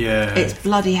 it's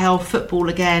bloody hell, football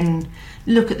again.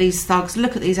 Look at these thugs,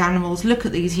 look at these animals, look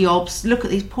at these yobs, look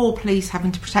at these poor police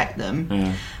having to protect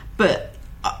them. But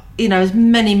you know, as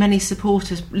many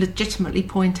supporters legitimately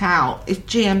point out, if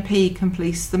GMP can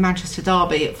police the Manchester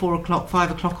Derby at 4 o'clock,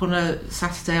 5 o'clock on a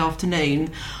Saturday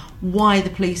afternoon, why the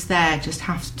police there just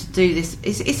have to do this?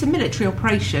 It's a military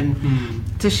operation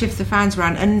to shift the fans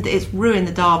around, and it's ruined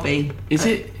the derby. Is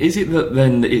it that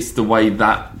then it's the way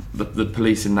that the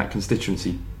police in that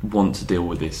constituency want to deal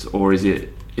with this, or does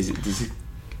it?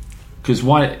 Because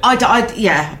why? I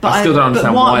still don't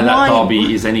understand why that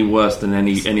derby is any worse than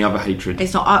any other hatred.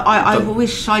 It's not. I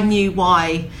wish I knew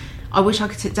why. I wish I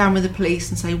could sit down with the police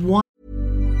and say why.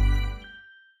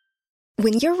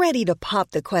 When you're ready to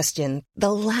pop the question,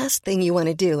 the last thing you want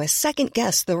to do is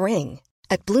second-guess the ring.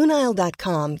 At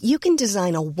BlueNile.com, you can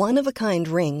design a one-of-a-kind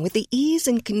ring with the ease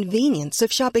and convenience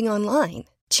of shopping online.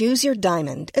 Choose your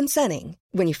diamond and setting.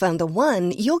 When you find the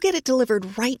one, you'll get it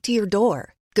delivered right to your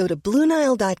door. Go to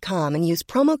BlueNile.com and use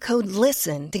promo code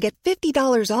LISTEN to get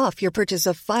 $50 off your purchase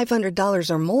of $500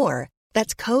 or more.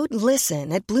 That's code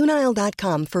LISTEN at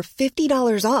BlueNile.com for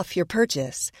 $50 off your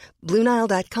purchase.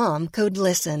 BlueNile.com, code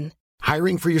LISTEN.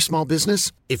 Hiring for your small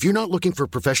business? If you're not looking for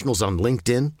professionals on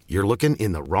LinkedIn, you're looking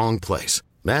in the wrong place.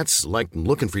 That's like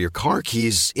looking for your car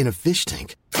keys in a fish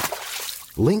tank.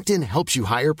 LinkedIn helps you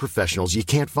hire professionals you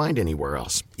can't find anywhere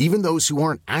else, even those who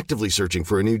aren't actively searching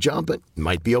for a new job but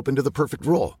might be open to the perfect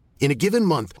role. In a given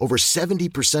month, over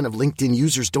 70% of LinkedIn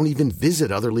users don't even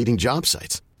visit other leading job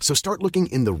sites. So start looking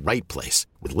in the right place.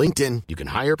 With LinkedIn, you can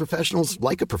hire professionals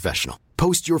like a professional.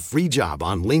 Post your free job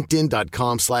on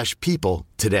linkedin.com/people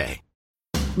today.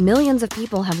 Millions of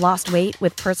people have lost weight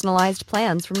with personalized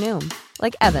plans from Noom.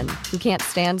 Like Evan, who can't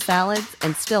stand salads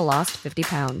and still lost 50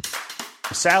 pounds.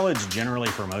 Salads generally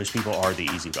for most people are the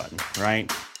easy button,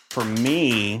 right? For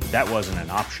me, that wasn't an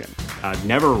option. I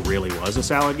never really was a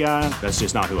salad guy. That's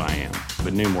just not who I am.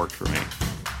 But Noom worked for me.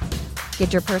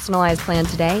 Get your personalized plan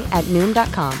today at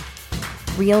Noom.com.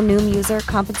 Real Noom user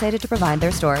compensated to provide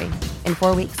their story. In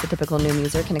 4 weeks, the typical Noom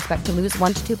user can expect to lose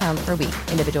 1 to 2 pounds per week.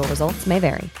 Individual results may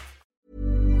vary.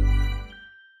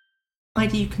 Why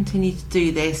do you continue to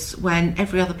do this when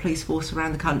every other police force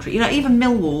around the country, even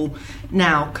Millwall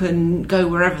now can go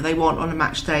wherever they want on a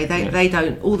match day? They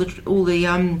don't. All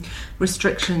the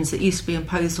restrictions that used to be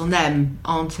imposed on them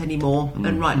aren't anymore,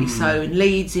 and rightly so. And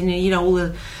Leeds, all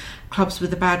the clubs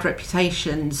with the bad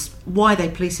reputations, why they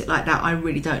police it like that, I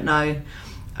really don't know.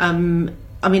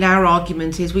 Our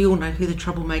argument is we all know who the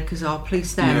troublemakers are.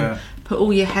 Police them. Yeah. Put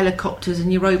all your helicopters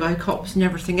and your RoboCops and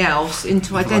everything else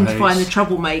into identifying the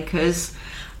troublemakers,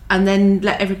 and then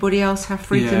let everybody else have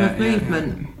freedom of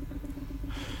movement.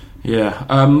 Yeah.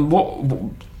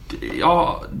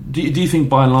 Do you think,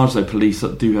 by and large, though, police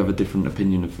do have a different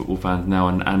opinion of football fans now,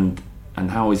 and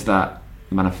how is that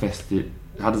manifested?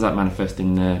 How does that manifest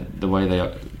in the way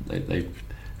they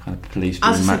kind of police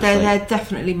during As I match said, day? they're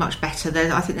definitely much better.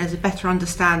 I think there's a better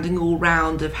understanding all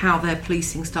round of how their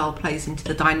policing style plays into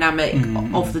the dynamic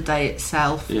of the day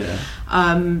itself. Yeah.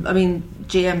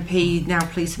 GMP now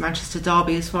police the Manchester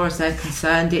Derby. As far as they're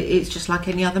concerned, it's just like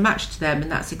any other match to them,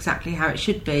 and that's exactly how it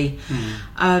should be.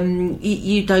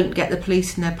 You don't get the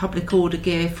police in their public order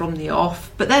gear from the off,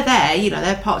 but they're there.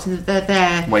 They're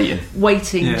there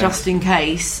waiting just in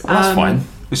case. Well, that's fine.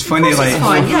 It's funny,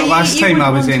 last time I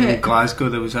was in Glasgow,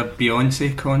 there was a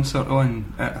Beyonce concert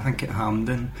on, I think at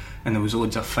Hampden, and there was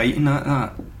loads of fighting at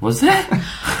that. Was there?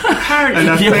 Apparently.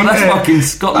 That's fucking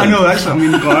Scotland. I know, that's what I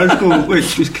mean, Glasgow,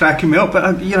 which was cracking me up,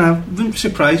 but it wouldn't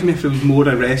surprise me if there was more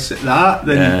arrests at that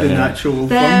than the actual fun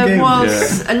game. There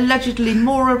was allegedly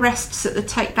more arrests at the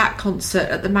Take That concert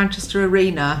at the Manchester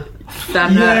Arena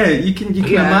than... you can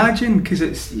imagine, because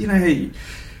it's,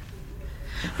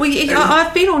 Well,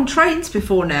 I've been on trains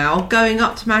before now, going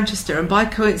up to Manchester, and by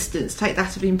coincidence, Take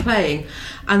That have been playing,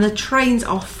 and the trains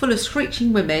are full of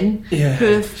screeching women who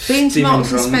have been to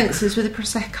Marks and Spencer's with a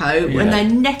Prosecco, and they're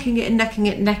necking it. And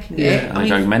they're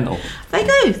going mental. They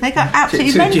go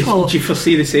absolutely mental. Do you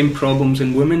foresee the same problems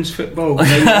in women's football? No.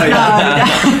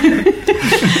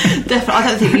 Definitely,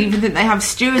 I don't even think they have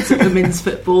stewards at women's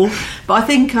football. But I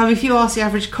think if you ask the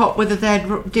average cop whether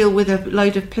they'd deal with a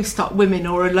load of pissed up women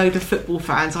or a load of football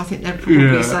fans, I think they'd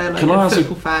probably say a load of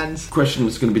football fans. Question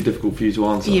that's going to be difficult for you to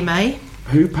answer. You may.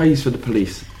 Who pays for the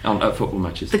police at football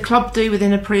matches? The club do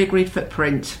within a pre-agreed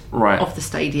footprint of the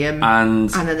stadium, and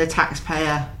then the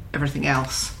taxpayer, everything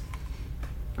else.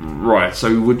 Right.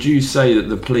 So would you say that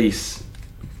the police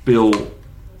bill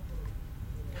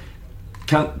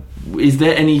is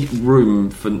there any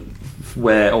room for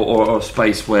where or a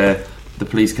space where the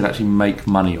police can actually make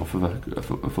money off of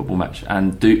a football match,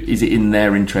 and is it in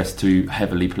their interest to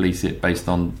heavily police it based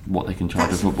on what they can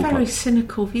charge a football club? That's a very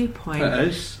cynical viewpoint. It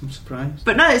is. I'm surprised.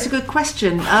 But no, it's a good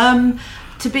question.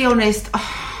 To be honest,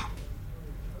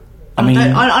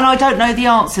 I don't know the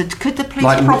answer. Could the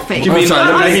police profit? Do you mean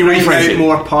let me rephrase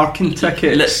more parking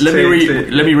tickets? Let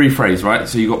me rephrase. Right,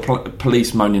 so you've got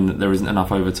police moaning that there isn't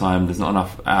enough overtime, there's not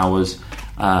enough hours,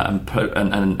 and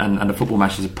a football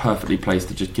match is a perfectly placed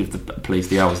to just give the police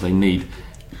the hours they need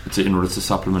in order to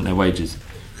supplement their wages.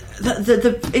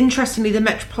 Interestingly, the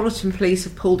Metropolitan Police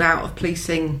have pulled out of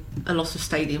policing a lot of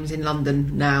stadiums in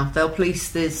London now. They'll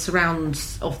police the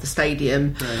surrounds of the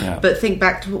stadium. Yeah. But think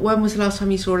back to, when was the last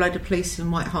time you saw a load of police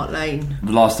in White Hart Lane?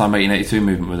 The last time 1882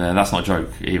 movement were there. That's not a joke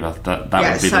either. That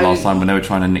would be the last time when they were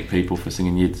trying to nick people for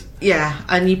singing Yids. Yeah,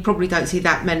 and you probably don't see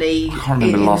that many. I can't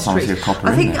remember the last time I see a copper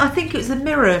I think it was the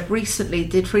Mirror recently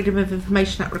did Freedom of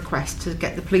Information Act request to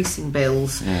get the policing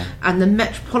bills, and the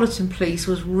Metropolitan Police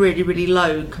was really, really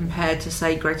low compared to,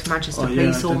 say, Greater Manchester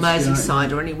Police or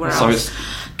Merseyside or anywhere else.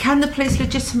 Can the police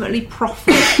legitimately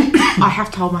profit? I have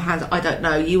to hold my hands. I don't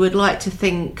know. You would like to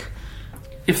think.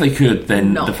 If they could,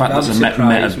 then the fact that the Met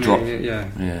have dropped.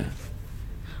 Yeah.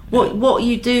 What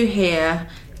you do here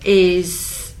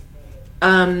is.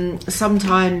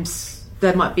 Sometimes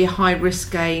there might be a high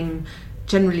risk game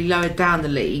generally lower down the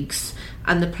leagues,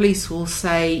 and the police will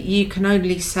say you can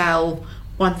only sell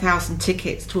 1,000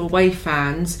 tickets to away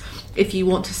fans. If you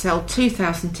want to sell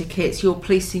 2,000 tickets, your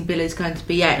policing bill is going to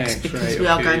be X, because we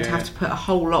are going to have to put a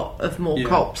whole lot of more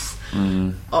cops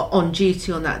on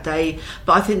duty on that day.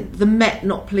 But I think the Met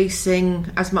not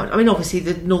policing as much. I mean, obviously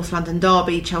the North London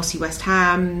Derby, Chelsea West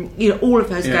Ham, all of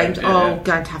those games are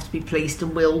going to have to be policed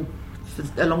and will for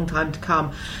a long time to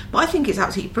come. But I think it's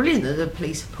absolutely brilliant that the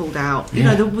police have pulled out.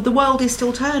 The world is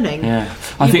still turning.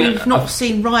 We've not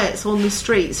seen riots on the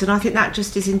streets, and I think that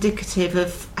just is indicative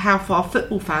of how far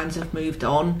football fans have moved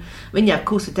on. I mean, of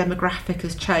course the demographic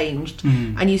has changed,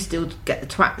 and you still get the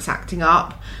twats acting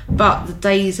up, but the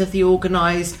days of the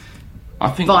organised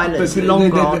violence are long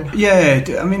gone.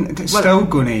 I mean, it's still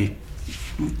going to.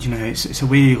 It's a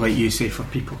way, like you say, for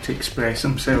people to express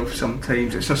themselves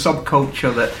sometimes. It's a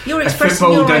subculture that... You're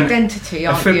expressing your identity,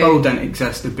 aren't you? If football didn't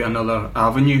exist, there'd be another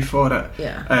avenue for it.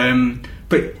 Yeah.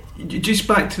 But just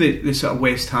back to the sort of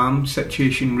West Ham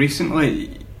situation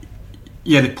recently,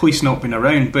 the police not been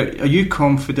around, but are you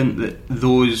confident that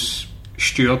those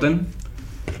stewarding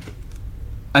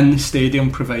in the stadium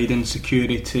providing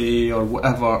security or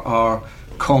whatever are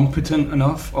competent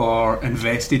enough or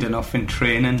invested enough in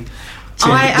training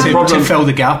to fill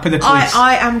the gap of the police?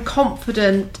 I am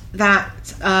confident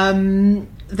that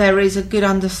there is a good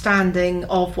understanding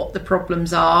of what the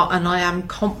problems are, and I am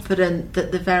confident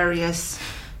that the various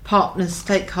partners,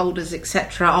 stakeholders,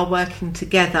 etc. are working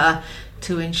together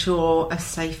to ensure a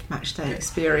safe matchday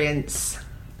experience.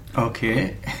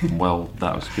 Okay. Well,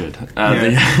 that was good.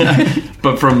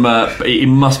 But it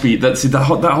must be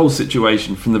that whole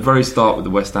situation from the very start with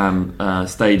the West Ham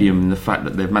stadium, and the fact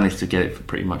that they've managed to get it for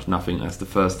pretty much nothing. That's the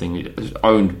first thing. It's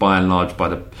owned by and large by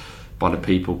the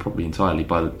people, probably entirely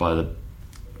by the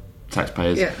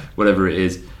taxpayers, whatever it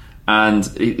is. And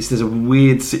there's a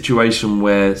weird situation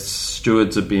where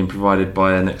stewards are being provided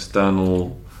by an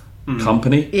external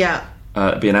company, being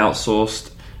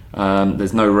outsourced.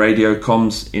 There's no radio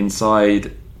comms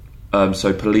inside,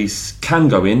 so police can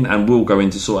go in and will go in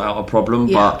to sort out a problem,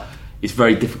 but it's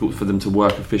very difficult for them to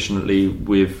work efficiently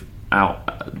without...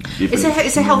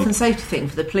 It's a health and safety thing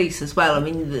for the police as well. I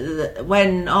mean,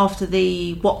 when after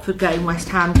the Watford game, West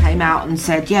Ham came out and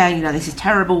said, this is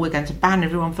terrible, we're going to ban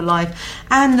everyone for life,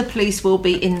 and the police will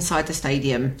be inside the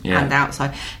stadium and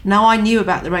outside. Now, I knew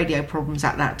about the radio problems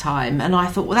at that time, and I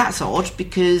thought, well, that's odd,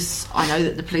 because I know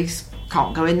that the police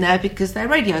can't go in there because their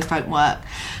radios don't work.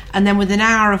 And then within an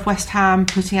hour of West Ham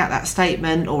putting out that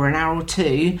statement, or an hour or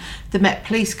two, the Met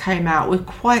Police came out with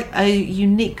quite a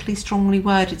uniquely strongly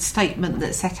worded statement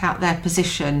that set out their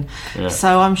position.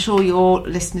 So I'm sure your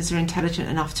listeners are intelligent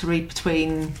enough to read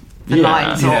between the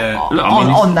lines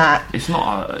on that. It's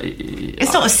not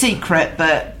a secret,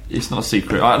 but... It's not a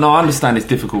secret. I understand it's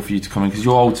difficult for you to come in because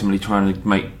you're ultimately trying to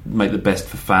make the best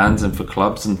for fans and for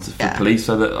clubs and for police,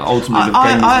 so that ultimately the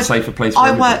game is a safer place for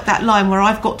everybody. I work that line where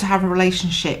I've got to have a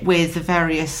relationship with the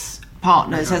various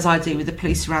partners, as I do with the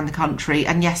police around the country,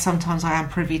 and yes, sometimes I am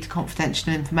privy to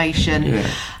confidential information,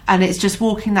 and it's just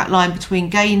walking that line between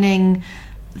gaining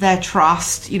their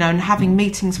trust, and having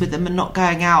meetings with them and not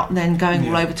going out and then going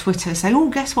all over Twitter saying, oh,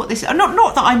 guess what this is.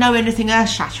 Not that I know anything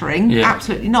earth-shattering,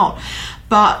 absolutely not,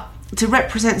 but to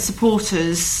represent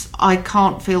supporters, I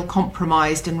can't feel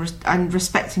compromised, and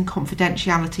respecting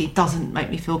confidentiality doesn't make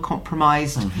me feel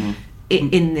compromised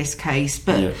in this case.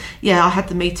 But I had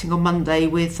the meeting on Monday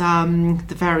with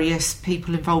the various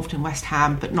people involved in West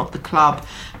Ham, but not the club,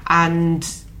 and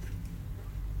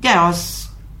I was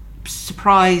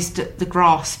surprised at the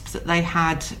grasp that they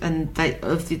had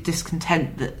of the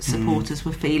discontent that supporters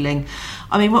were feeling.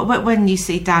 I mean, when you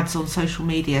see dads on social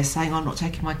media saying, I'm not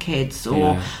taking my kids,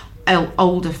 or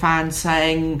older fans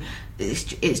saying it's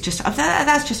just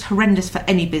that's just horrendous for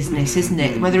any business, isn't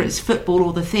it? Whether it's football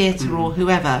or the theatre or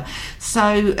whoever.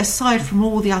 So aside from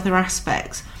all the other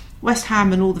aspects, West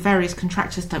Ham and all the various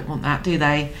contractors don't want that, do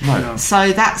they? No.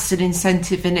 So that's an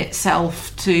incentive in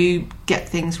itself to get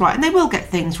things right. And they will get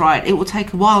things right. It will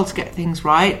take a while to get things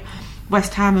right.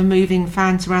 West Ham are moving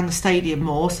fans around the stadium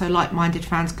more, so like-minded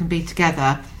fans can be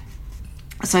together.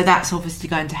 So that's obviously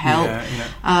going to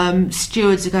help.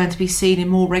 Stewards are going to be seen in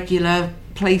more regular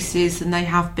places than they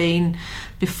have been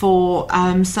before.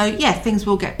 So, yeah, things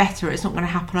will get better. It's not going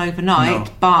to happen overnight,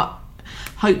 but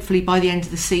hopefully by the end of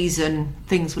the season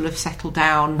things will have settled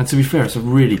down. And to be fair, it's a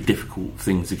really difficult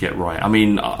thing to get right. I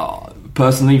mean,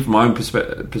 personally, from my own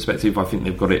perspective, I think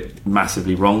they've got it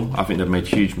massively wrong. I think they've made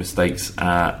huge mistakes,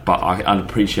 but I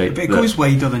appreciate but it goes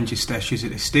wider than just issues at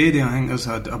the stadium. I think there's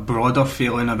a broader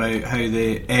feeling about how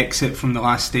the exit from the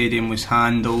last stadium was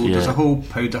handled. There's a whole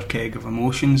powder keg of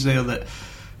emotions there that,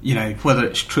 you know, whether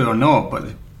it's true or not, but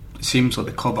it seems like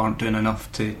the club aren't doing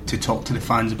enough to talk to the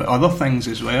fans about other things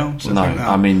as well. So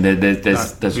I mean, there's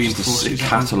just a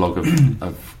catalogue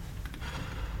of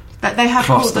that they have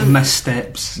called the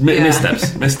missteps.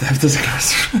 Missteps.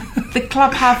 The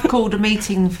club have called a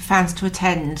meeting for fans to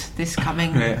attend this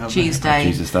coming Tuesday. Oh,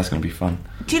 Jesus, that's going to be fun.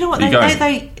 Do you know what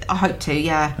they I hope to,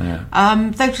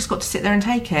 they've just got to sit there and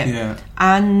take it. Yeah.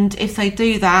 And if they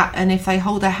do that, and if they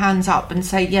hold their hands up and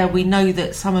say, yeah, we know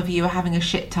that some of you are having a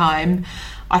shit time,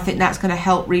 I think that's going to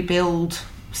help rebuild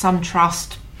some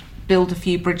trust, build a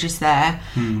few bridges there.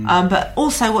 But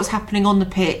also what's happening on the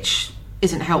pitch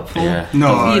isn't helpful.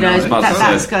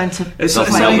 That's going to. It's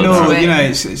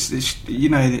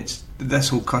this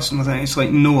whole customer thing. It's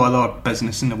like no other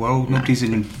business in the world. Nobody's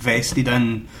invested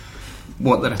in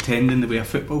what they're attending the way a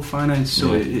football fan is.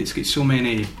 So it's got so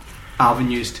many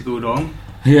avenues to go wrong.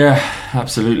 Yeah,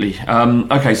 absolutely.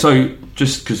 Okay, so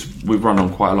just because we've run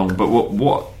on quite long, but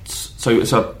what? So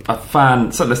it's a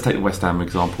fan. So let's take the West Ham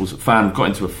examples. A fan got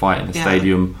into a fight in the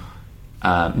stadium.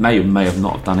 May or may have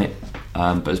not have done it.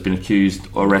 But has been accused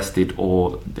or arrested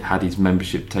or had his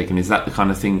membership taken. Is that the kind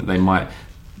of thing that they might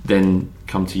then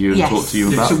come to you and talk to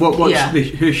you about? So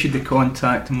who should they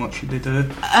contact and what should they do?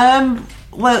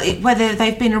 Whether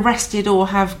they've been arrested or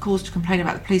have cause to complain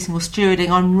about the policing or stewarding,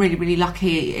 I'm really, really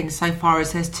lucky insofar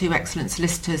as there's two excellent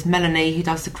solicitors. Melanie, who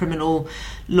does the criminal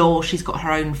law, she's got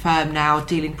her own firm now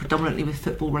dealing predominantly with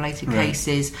football-related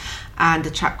cases, and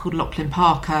a chap called Lachlan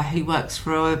Parker, who works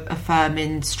for a firm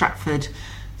in Stratford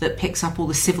that picks up all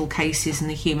the civil cases and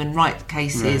the human rights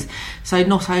cases. So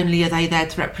not only are they there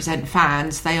to represent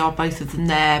fans, they are both of them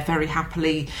there very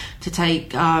happily to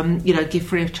take, give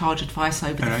free of charge advice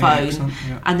over the phone.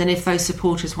 And then if those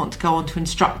supporters want to go on to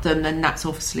instruct them, then that's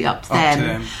obviously up to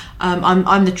them.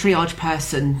 I'm the triage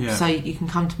person, so you can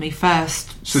come to me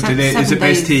first. So is it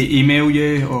best to email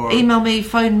you or email me,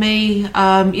 phone me?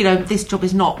 This job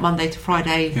is not Monday to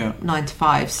Friday 9 to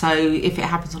 5. So if it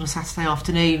happens on a Saturday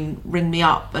afternoon, ring me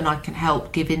up and I can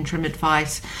help give interim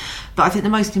advice. But I think the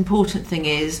most important thing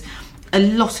is a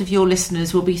lot of your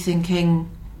listeners will be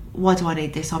thinking, why do I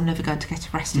need this? I'm never going to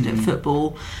get arrested at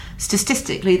football.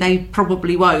 Statistically, they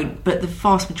probably won't, but the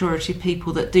vast majority of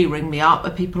people that do ring me up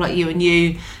are people like you and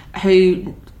you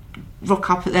who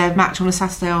rock up at their match on a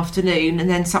Saturday afternoon and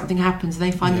then something happens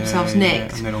and they find themselves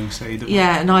nicked. On the wrong side of it.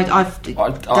 And I've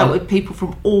dealt with people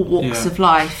from all walks of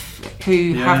life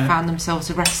who have found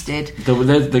themselves arrested.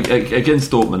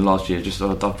 Against Dortmund last year, just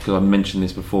because I mentioned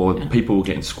this before, people were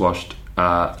getting squashed.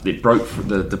 It broke.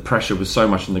 The pressure was so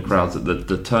much in the crowds that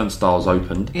the turnstiles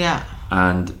opened.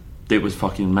 And it was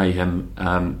fucking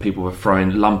mayhem. People were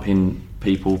lumping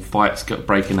people, fights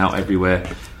breaking out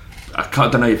everywhere. I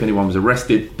don't know if anyone was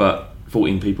arrested, but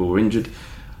 14 people were injured.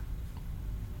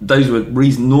 Those were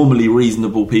normally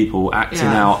reasonable people acting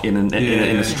out in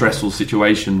a stressful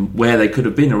situation where they could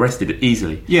have been arrested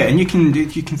easily. Yeah, and you can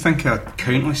think of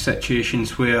countless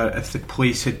situations where if the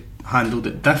police had handled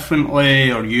it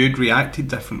differently or you'd reacted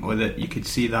differently, that you could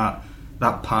see that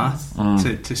path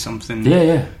to something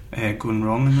going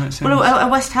wrong in that sense. Well, a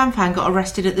West Ham fan got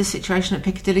arrested at this situation at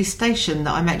Piccadilly Station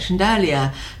that I mentioned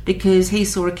earlier because he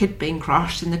saw a kid being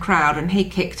crushed in the crowd and he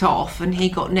kicked off and he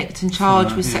got nicked and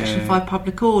charged with Section 5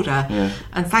 public order.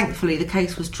 And thankfully the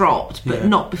case was dropped, but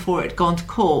not before it had gone to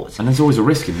court. And there's always a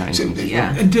risk in that instance.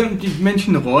 And you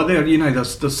mentioned the law there,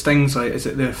 there's things like, is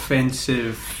it the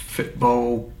Offensive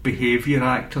Football Behaviour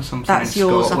Act or something? That's in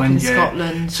yours Scotland. Up in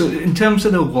Scotland. So in terms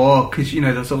of the law, because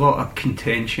there's a lot of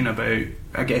contention about,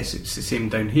 I guess it's the same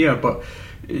down here, but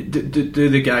do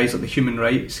the guys like the human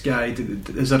rights guy,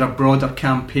 is there a broader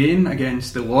campaign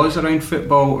against the laws around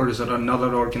football, or is there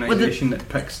another organisation that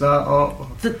picks that up?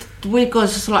 We've got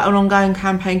just like an ongoing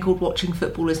campaign called Watching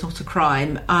Football is Not a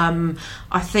Crime.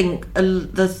 I think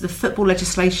the football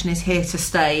legislation is here to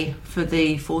stay for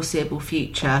the foreseeable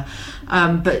future,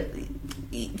 but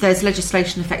there's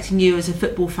legislation affecting you as a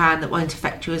football fan that won't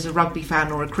affect you as a rugby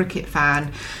fan or a cricket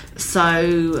fan.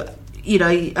 So, you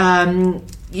know,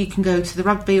 you can go to the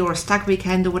rugby or a stag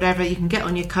weekend or whatever, you can get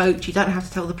on your coach, you don't have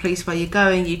to tell the police where you're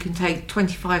going, you can take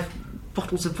 25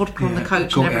 bottles of vodka on the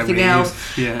coach and everything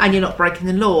else, and you're not breaking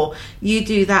the law. You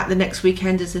do that the next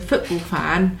weekend as a football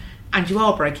fan and you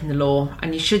are breaking the law,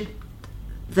 and you should.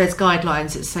 There's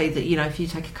guidelines that say that, you know, if you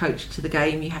take a coach to the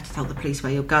game, you have to tell the police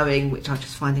where you're going, which I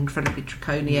just find incredibly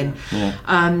draconian.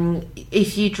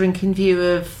 If you drink in view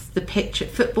of the pitch at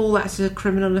football, that's a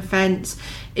criminal offence.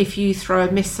 If you throw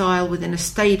a missile within a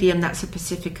stadium, that's a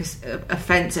specific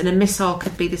offence, and a missile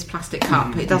could be this plastic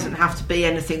cup. It doesn't have to be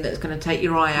anything that's going to take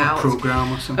your eye out. A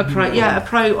programme or something.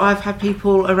 I've had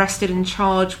people arrested and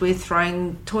charged with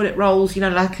throwing toilet rolls, you know,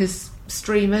 like as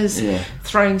streamers,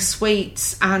 throwing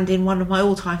sweets, and in one of my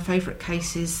all-time favourite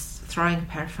cases, throwing a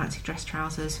pair of fancy dress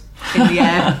trousers in the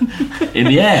air. In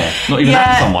the air? Not even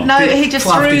at someone? No, he just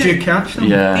threw... Did you catch them?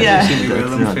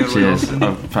 Cheers.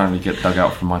 I apparently get dug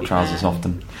out from my trousers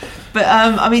often. But,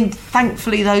 I mean,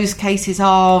 thankfully those cases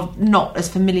are not as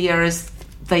familiar as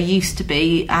they used to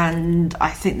be, and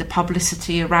I think the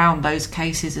publicity around those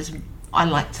cases has, I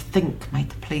like to think, made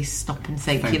the police stop and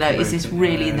think, you know, is this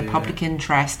really in the public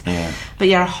interest? But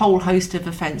a whole host of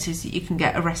offences that you can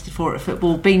get arrested for at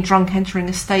football. Being drunk entering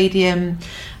a stadium,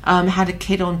 had a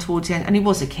kid on towards the end, and he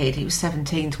was a kid, he was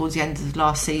 17 towards the end of the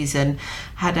last season,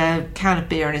 had a can of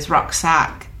beer in his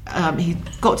rucksack. He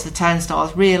got to the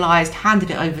turnstiles, realised, handed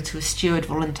it over to a steward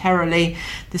voluntarily.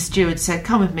 The steward said,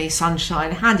 "Come with me,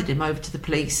 sunshine," handed him over to the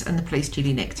police, and the police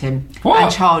duly nicked him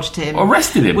and charged him.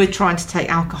 Arrested him? With trying to take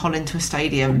alcohol into a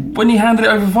stadium. When he handed it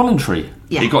over voluntary?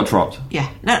 He got dropped? Yeah.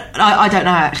 No, I don't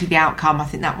know actually the outcome. I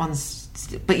think that one's...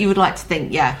 But you would like to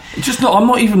think, I'm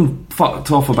not even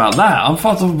fucked off about that. I'm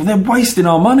fucked off. They're wasting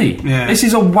our money. This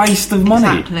is a waste of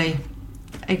money.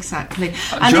 Exactly.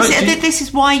 And this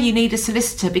is why you need a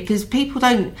solicitor, because people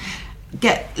don't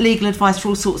get legal advice for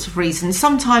all sorts of reasons.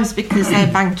 Sometimes because they're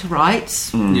bank to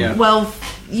rights. Well,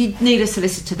 you need a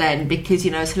solicitor then, because,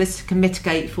 you know, a solicitor can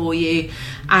mitigate for you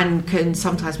and can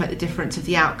sometimes make the difference of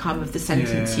the outcome of the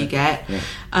sentence you get.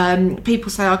 People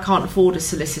say, I can't afford a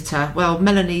solicitor. Well,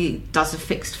 Melanie does a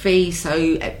fixed fee, so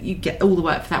you get all the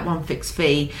work for that one fixed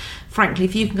fee. Frankly,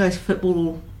 if you can go to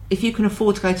football... If you can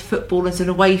afford to go to football as an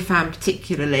away fan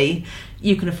particularly,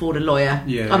 you can afford a lawyer.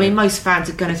 I mean, most fans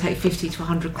are going to take 50 to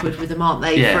 100 quid with them, aren't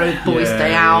they, for a boys'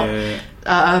 day out?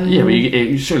 But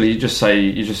you just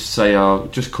say,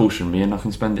 just caution me and I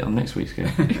can spend it on next week's game.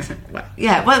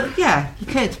 You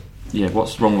could. Yeah,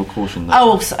 what's wrong with caution then?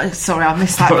 Oh, sorry, I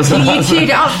missed that. You queued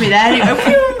it up for me there.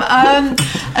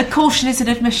 A caution is an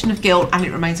admission of guilt and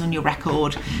it remains on your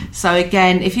record. So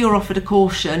again, if you're offered a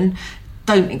caution,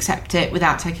 don't accept it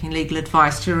without taking legal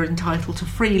advice. You're entitled to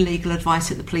free legal advice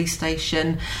at the police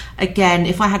station. Again,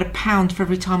 if I had £1 for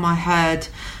every time I heard,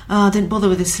 I didn't bother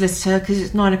with a solicitor because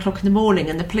it's 9 o'clock in the morning,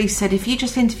 and the police said, if you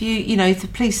just interview, you know, if the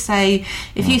police say,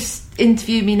 if you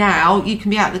interview me now, you can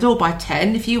be out the door by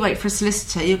 10. If you wait for a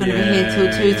solicitor, you're going to be here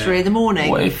till 2 or 3 in the morning.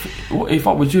 What if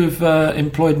would you have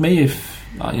employed me if,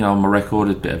 you know, on my record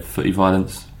a bit of footy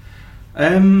violence?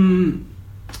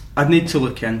 I'd need to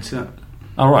look into it.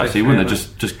 All right, so you wouldn't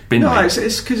have just been there? No,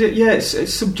 it's because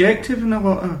it's subjective in a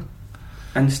lot of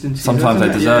instances. Sometimes they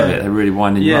deserve it. They're really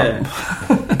winding you up.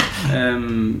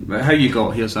 How you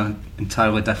got here's an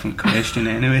entirely different question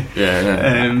anyway.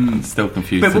 Still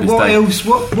confused. But what else?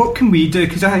 What can we do?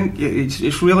 Because I think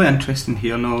it's really interesting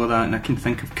hearing all of that, and I can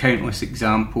think of countless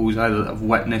examples either that I've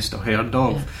witnessed or heard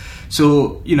of. Yeah.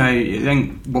 So, you know, I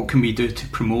think what can we do to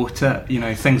promote it? You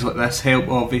know, things like this help,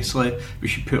 obviously. We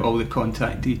should put all the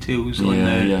contact details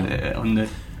on the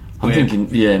I'm thinking,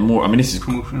 more. I mean, this is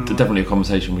definitely a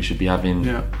conversation we should be having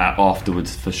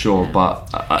afterwards for sure. But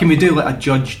can we do like a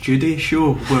Judge Judy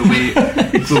show where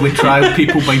we trial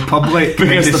people by public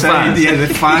against the fans?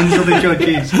 The fans are the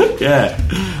judges.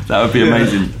 That would be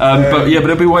amazing. But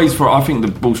there'll be ways for. I think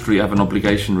the Ball Street have an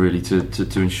obligation really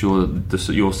to ensure that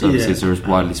your services are as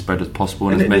widely spread as possible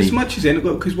and as much as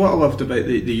anything. Because what I loved about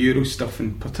the Euro stuff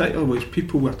in particular was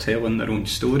people were telling their own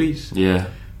stories.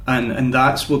 And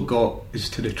that's what got us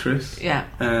to the truth.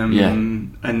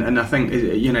 And I think,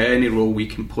 you know, any role we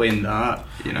can play in that,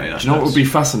 you know. Do you know what would be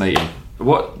fascinating?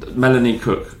 What Melanie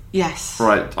Cook? Yes.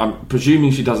 Right. I'm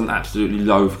presuming she doesn't absolutely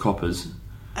loathe coppers.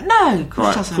 No, of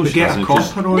course doesn't. Of course get a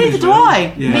copper on. Neither do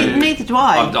I. Neither do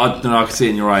I. I don't know. I can see it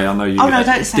in your eye. I know you. Oh no!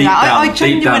 Don't say that.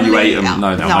 Deep down, you hate them. No,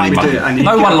 I'm only mucking.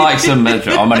 No one likes them.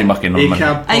 I'm only mucking.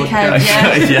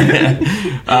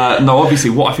 No, obviously,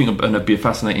 what I think would be a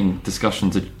fascinating discussion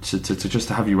to just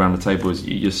have you around the table is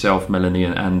yourself, Melanie,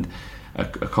 and a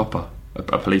copper.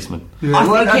 a policeman. Yeah.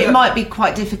 I think it might be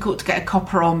quite difficult to get a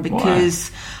copper on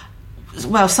because,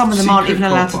 well, some of them aren't even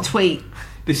allowed to tweet.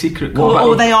 The secret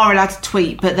or they are allowed to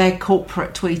tweet, but they're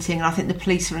corporate tweeting, and I think the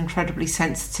police are incredibly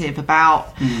sensitive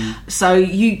about. So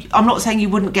I'm not saying you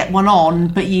wouldn't get one on,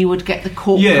 but you would get the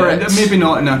corporate. Yeah, maybe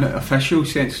not in an official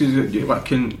sense.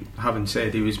 Having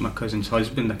said he was my cousin's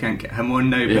husband, I can't get him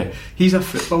on now. But he's a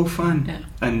football fan,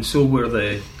 and so were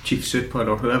the chief super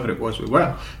or whoever it was.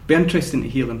 Well, be interesting to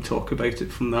hear them talk about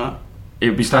it from that. It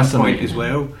would be fascinating as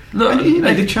well. Look, and,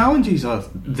 the challenges are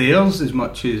theirs as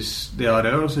much as they are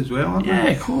ours as well, aren't they? Yeah,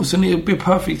 of course, and it would be a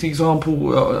perfect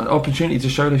example, opportunity to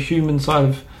show the human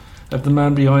side of the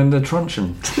man behind the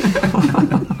truncheon.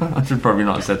 I should probably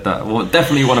not have said that. Well,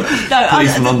 definitely want a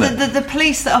policeman on there. The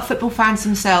police that are football fans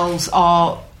themselves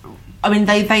are. I mean,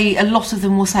 they a lot of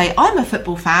them will say, I'm a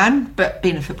football fan, but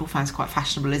being a football fan is quite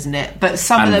fashionable, isn't it? But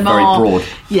some of them very are broad.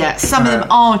 Yeah, some of them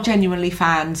are genuinely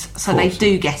fans, so they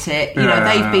do get it. You know,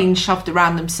 they've been shoved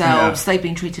around themselves, they've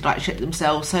been treated like shit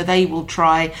themselves, so they will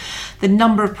try. The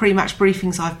number of pre-match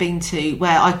briefings I've been to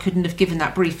where I couldn't have given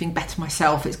that briefing better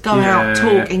myself. It's go out,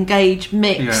 talk, engage,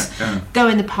 mix, go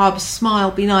in the pubs, smile,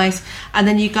 be nice, and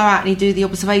then you go out and you do the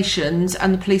observations,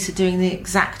 and the police are doing the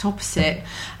exact opposite.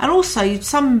 And also,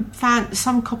 some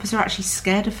coppers are actually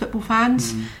scared of football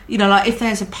fans. You know, like if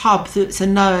there's a pub that's a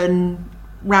known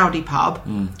rowdy pub,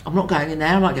 I'm not going in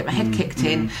there, I might get my head kicked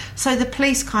in. So the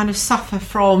police kind of suffer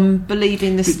from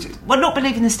believing this, not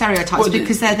believing the stereotypes,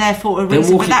 because they're there for a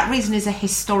reason, but that reason is a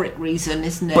historic reason,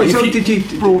 isn't it? But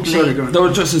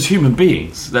they're just as human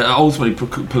beings. They're ultimately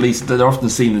police. They're often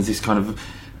seen as this kind of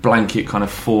blanket kind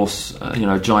of force,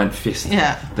 giant fist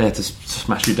there to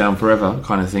smash you down forever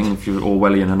kind of thing if you're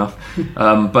Orwellian enough.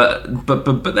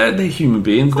 But they're human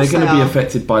beings. They're going to be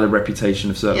affected by the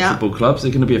reputation of certain football clubs.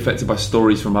 They're going to be affected by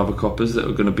stories from other coppers that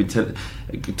are going to be telling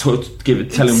war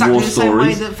stories. The same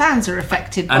way that fans are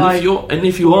affected by.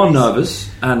 If you are nervous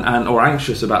and or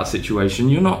anxious about a situation,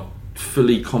 you're not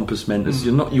fully compos mentis.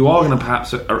 You are going to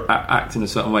perhaps act in a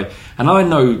certain way, and I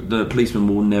know the policemen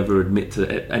will never admit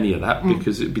to any of that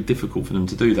because it'd be difficult for them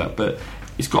to do that, but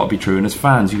it's got to be true, and as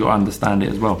fans you've got to understand it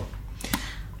as well.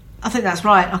 I think that's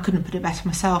right. I couldn't put it better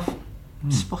myself.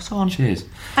 Spot on. Cheers.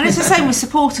 And it's the same with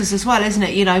supporters as well, isn't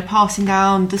it? You know, passing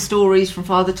down the stories from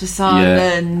father to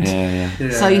son,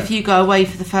 so if you go away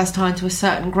for the first time to a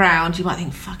certain ground, you might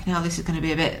think, fucking hell, this is going to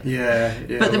be a bit.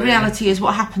 But the reality is,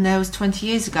 what happened there was 20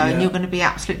 years ago, and you're going to be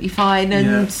absolutely fine.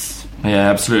 And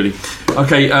absolutely.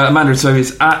 Okay, Amanda. So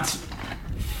it's at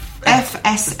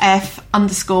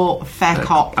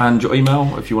FSF_faircop. And your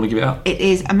email, if you want to give it out? It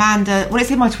is Amanda. Well, it's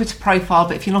in my Twitter profile,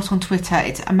 but if you're not on Twitter,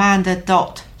 it's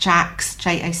Amanda.Jacks,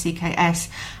 JACKS,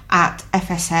 at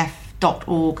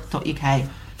fsf.org.uk.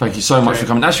 Thank you so much for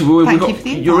coming.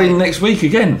 Actually, you're in next week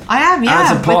again. I am,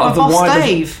 as a part of the wider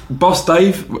Dave. Boss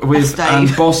Dave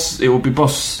and Boss. It will be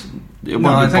Boss. It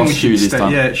won't be Boss Stu this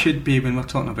time. Yeah, it should be when we're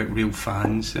talking about real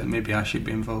fans. Maybe I should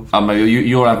be involved. Maybe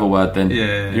you'll have a word then.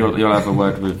 You'll have a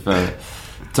word with.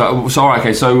 So all right,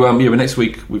 okay. So next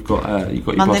week we've got you've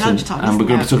got your boss in, and we're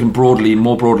going to be talking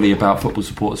more broadly about Football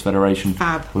Supporters Federation.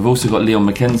 Fab. We've also got Leon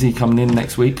McKenzie coming in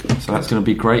next week, so that's going to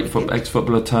be great.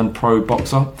 Ex-footballer turned pro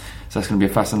boxer. So that's going to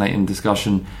be a fascinating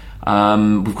discussion.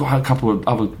 We've got a couple of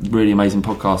other really amazing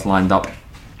podcasts lined up.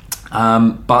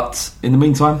 But in the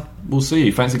meantime, we'll see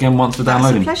you. Thanks again once for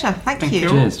downloading. It's a pleasure. Thank you.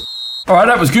 Cheers. All right,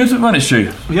 that was good, wasn't it,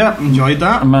 Stu? Yeah, enjoyed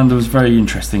that. Amanda was very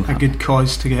interesting. A good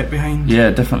cause to get behind. Yeah,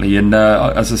 definitely. And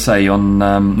as I say, on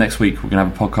next week we're going to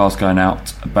have a podcast going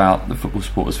out about the Football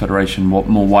Supporters Federation,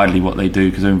 more widely what they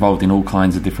do, because they're involved in all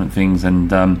kinds of different things.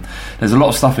 And there's a lot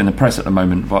of stuff in the press at the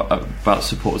moment about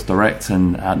Supporters Direct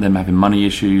and them having money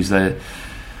issues.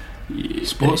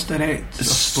 Sports Direct.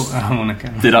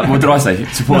 What did I say?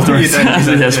 Sports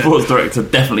Direct. Sports Direct are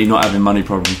definitely not having money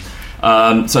problems.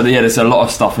 There's a lot of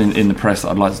stuff in the press that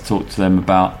I'd like to talk to them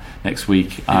about next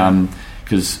week,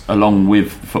 because along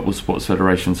with the Football Supporters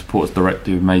Federation, Supporters Direct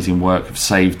do amazing work, have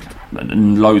saved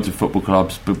loads of football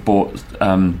clubs, bought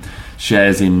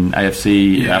shares in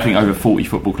AFC, I think over 40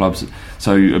 football clubs,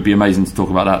 so it'd be amazing to talk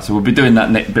about that. So we'll be doing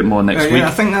that bit more next week. I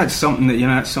think that's something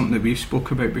that we've spoke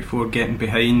about before, getting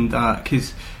behind that,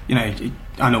 because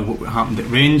I know what happened at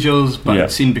Rangers, but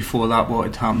I'd seen before that what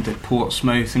had happened at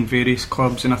Portsmouth and various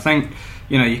clubs, and I think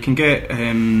you can get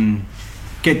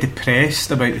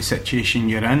depressed about the situation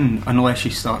you're in unless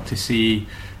you start to see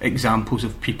examples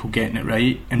of people getting it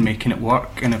right and making it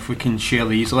work. And if we can share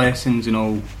these lessons and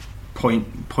all point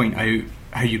out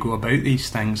how you go about these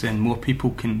things, then more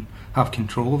people can have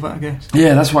control of it, I guess.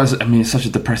 Yeah, that's why it's such a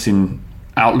depressing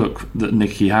outlook that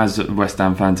Nicky has at West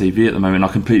Ham Fan TV at the moment. I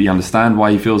completely understand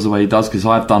why he feels the way he does, because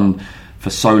I've done for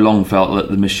so long felt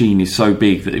that the machine is so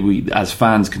big that we as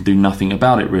fans can do nothing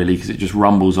about it really, because it just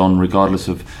rumbles on regardless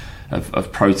of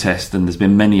protest, and there's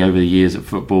been many over the years at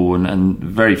football, and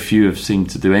very few have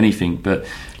seemed to do anything. But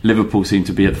Liverpool seem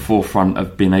to be at the forefront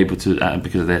of being able to,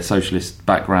 because of their socialist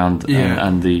background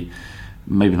and the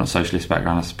maybe not socialist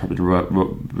background, that's probably the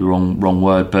wrong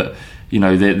word, but you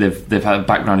know, they've had a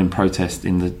background in protest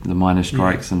in the miners'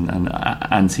 strikes and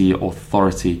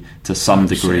anti-authority to some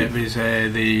degree. It was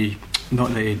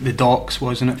the docks,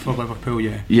 wasn't it, for Liverpool?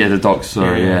 Yeah, the docks.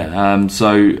 Sorry,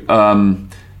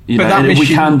 you know, we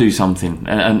can do something,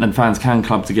 and fans can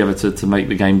club together to make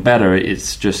the game better.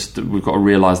 It's just we've got to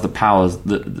realise the powers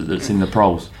that's in the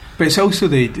proles. But it's also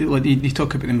you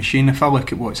talk about the machine. If I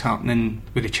look at what's happening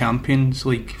with the Champions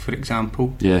League, for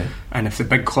example, and if the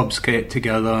big clubs get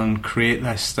together and create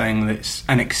this thing that's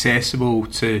inaccessible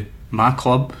to my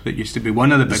club that used to be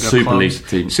one of the bigger Super clubs, League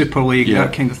team. Super League,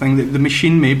 that kind of thing, the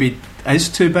machine maybe is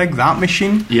too big, that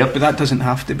machine, but that doesn't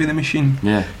have to be the machine.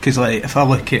 Because if I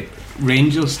look at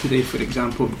Rangers today, for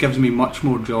example, it gives me much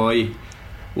more joy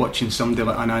watching somebody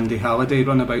like an Andy Halliday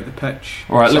run about the pitch.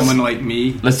 All right, someone like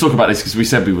me. Let's talk about this, because we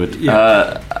said we would.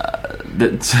 The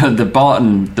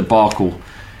Barton debacle.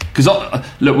 Because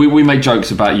look, we make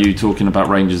jokes about you talking about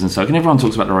Rangers and so, and everyone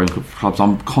talks about their own clubs.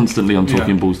 I'm constantly on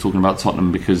Talking Balls talking about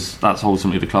Tottenham, because that's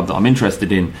ultimately the club that I'm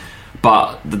interested in.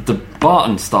 But the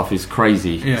Barton stuff is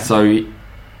crazy. So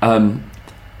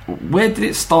where did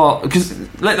it start? Because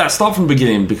let that start from the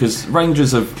beginning, because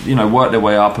Rangers have, you know, worked their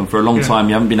way up, and for a long time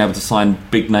you haven't been able to sign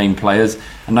big name players,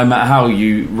 and no matter how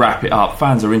you wrap it up,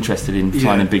 fans are interested in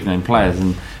signing big name players.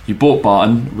 And you bought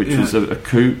Barton, which was a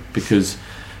coup, because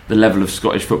the level of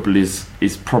Scottish football is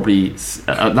probably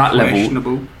at that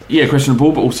level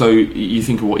questionable, but also you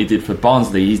think of what he did for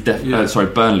Burnley,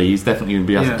 Burnley, he's definitely going to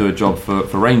be able to do a job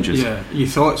for Rangers. You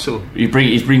thought so. He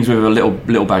brings with him a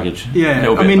little baggage.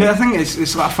 I think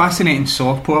it's like a fascinating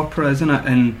soap opera, isn't it?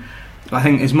 And I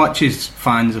think as much as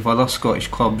fans of other Scottish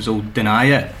clubs will deny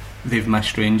it, they've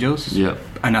missed Rangers.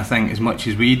 And I think as much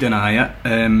as we deny it,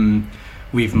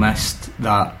 we've missed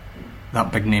that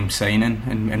big name signing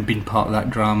and being part of that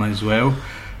drama as well.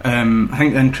 I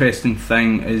think the interesting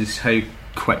thing is how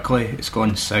quickly it's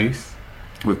gone south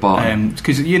with Barton,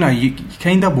 because you know you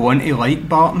kind of want to like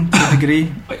Barton to a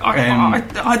degree.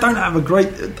 I don't have a great.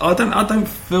 I don't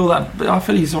feel that. I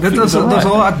feel he's. There's a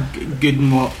lot of good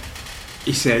in what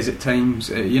he says at times,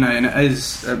 you know, and it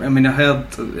is. I mean, I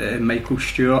heard Michael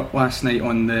Stewart last night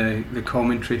on the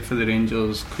commentary for the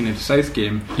Rangers Queen of the South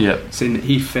game, saying that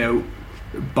he felt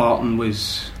Barton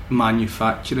was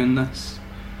manufacturing this.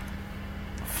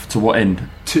 To what end?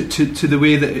 To the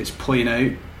way that it's playing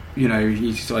out. You know,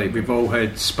 he's like, we've all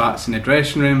had spats in the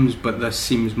dressing rooms, but this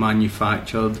seems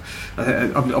manufactured.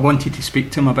 I wanted to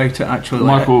speak to him about it, actually.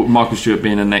 Michael Stewart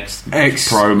being an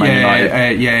ex-pro Man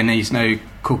United. And he's now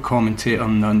co-commentator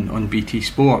on BT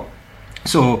Sport.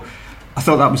 So I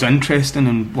thought that was interesting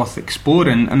and worth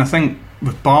exploring. And I think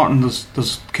with Barton,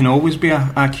 there's can always be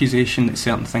an accusation that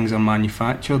certain things are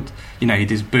manufactured. You know, he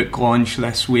did his book launch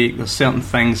this week. There's certain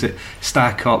things that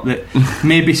stack up that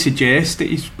maybe suggest that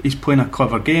he's playing a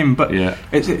clever game. But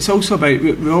it's also about,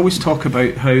 we always talk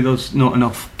about how there's not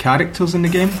enough characters in the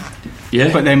game.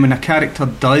 But then when a character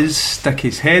does stick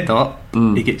his head up,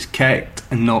 he gets kicked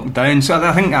and knocked down. So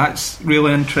I think that's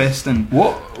really interesting.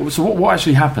 What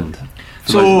actually happened?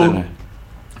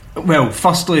 Well,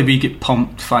 firstly, we get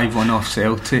pumped 5-1 off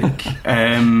Celtic,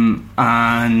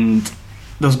 and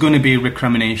there's going to be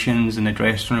recriminations in the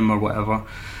dressing room or whatever.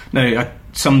 Now,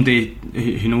 somebody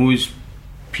who knows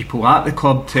people at the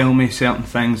club tell me certain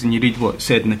things, and you read what's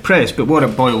said in the press, but what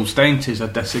it boils down to is a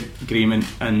disagreement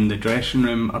in the dressing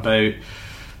room about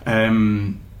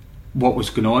what was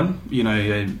going on. You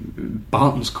know,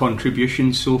 Barton's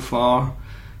contribution so far.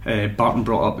 Barton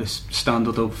brought up this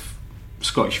standard of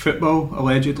Scottish football,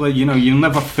 allegedly. You know, you'll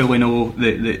never fully know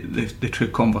the true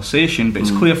conversation, but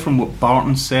it's clear from what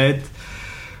Barton said,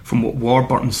 from what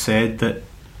Warburton said, that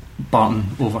Barton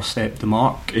overstepped the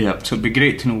mark. So it'd be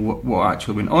great to know what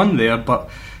actually went on there. But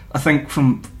I think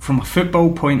from a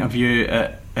football point of view,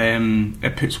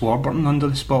 it puts Warburton under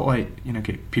the spotlight. You know,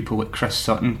 get people like Chris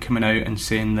Sutton coming out and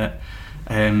saying that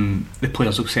the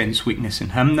players will sense weakness in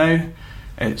him now.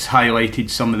 It's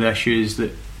highlighted some of the issues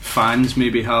that fans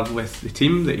maybe have with the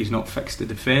team, that he's not fixed the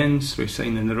defence through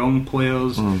signing the wrong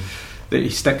players, that he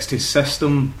sticks to his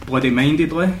system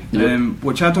bloody-mindedly,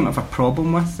 which I don't have a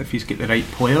problem with if he's got the right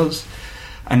players.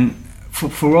 And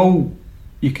for all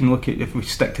you can look at, if we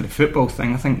stick to the football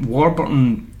thing, I think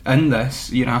Warburton in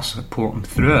this, you know, I support him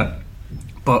through it,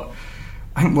 but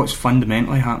I think what's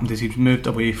fundamentally happened is he's moved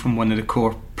away from one of the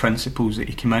core principles that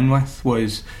he came in with,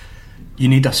 was you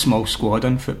need a small squad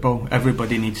in football.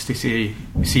 Everybody needs to see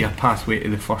a pathway to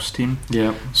the first team.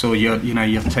 Yeah. So your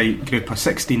tight group of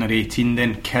 16 or 18,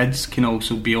 then kids can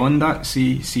also beyond that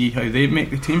see how they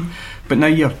make the team. But now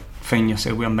you find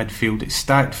yourself with a midfield that's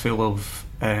stacked full of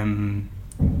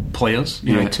players.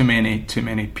 You know, too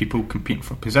many people competing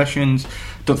for positions.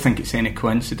 Don't think it's any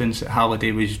coincidence that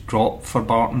Halliday was dropped for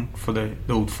Barton for the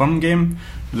Old Firm game.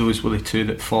 Those were the two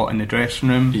that fought in the dressing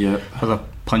room. Whether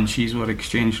punches were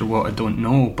exchanged or what, I don't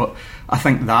know. But I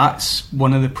think that's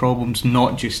one of the problems,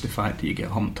 not just the fact that you get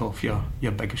humped off your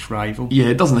biggest rival. Yeah,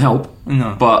 it doesn't help.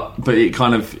 No. But it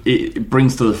kind of it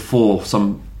brings to the fore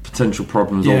some potential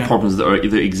problems or problems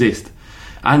that exist.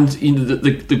 And you know,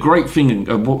 the great thing,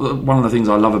 one of the things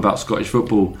I love about Scottish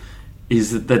football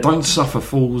is that they don't suffer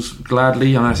fools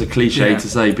gladly. I know it's a cliche to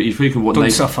say, but you think of what don't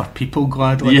suffer people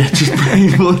gladly. Yeah, just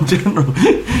people in general.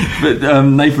 But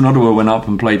Nathan Ottawa went up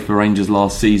and played for Rangers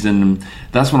last season, and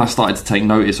that's when I started to take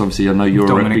notice. Obviously, I know you're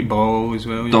Dominic Ball as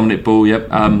well. Dominic Ball, yep.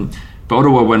 But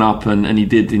Ottawa went up and he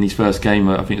did in his first game,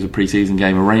 I think it was a pre-season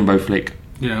game, a rainbow flick.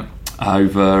 Yeah.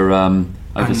 Over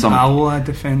some Alloa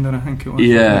defender, I think it was.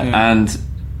 Yeah, and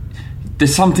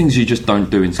there's some things you just don't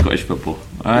do in Scottish football.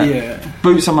 Right? Yeah.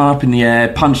 Boot someone up in the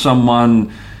air, punch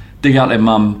someone, dig out their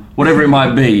mum, whatever it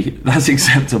might be. That's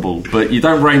acceptable. But you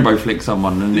don't rainbow flick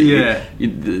someone, and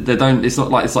they don't. It's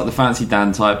like the Fancy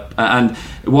Dan type. And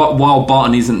while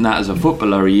Barton isn't that as a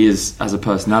footballer, he is as a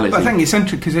personality. But I think it's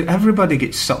interesting because everybody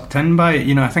gets sucked in by it.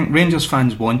 You know, I think Rangers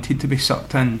fans wanted to be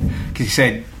sucked in because he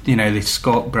said, you know, the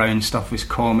Scott Brown stuff was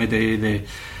comedy,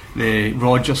 the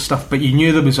Rodgers stuff, but you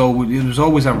knew there was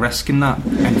always a risk in that,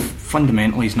 and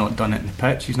fundamentally he's not done it in the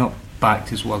pitch. He's not backed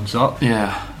his words up.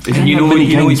 Yeah, and you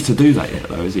know he's to do that yet,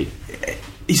 though, is he?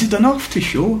 He's had enough to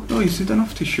show. No, he's had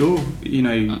enough to show. You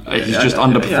know, he's just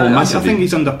underperformed massively. I think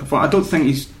he's underperformed. I don't think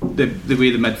he's the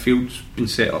way the midfield's been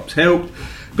set up's helped.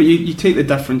 But you take the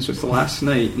difference with the last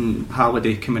night and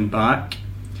Halliday coming back.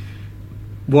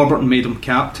 Warburton made him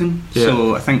captain,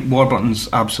 so I think Warburton's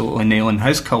absolutely nailing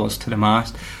his colours to the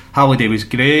mast. Halliday was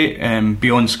great.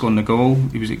 Beyond scoring the goal,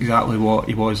 he was exactly what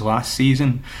he was last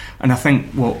season. And I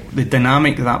think the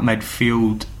dynamic of that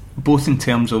midfield, both in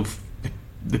terms of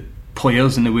the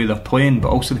players and the way they're playing, but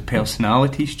also the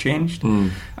personalities changed.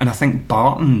 And I think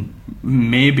Barton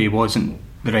maybe wasn't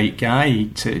the right guy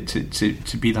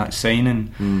to be that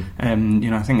signing. You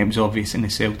know, I think it was obvious in the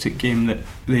Celtic game that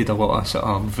they had a lot of sort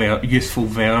of youthful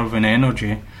verve and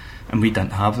energy, and we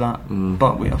didn't have that.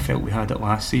 But I felt we had it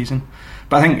last season.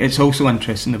 But I think it's also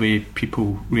interesting the way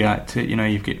people react to it. You know,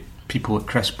 you've got people like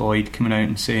Chris Boyd coming out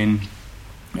and saying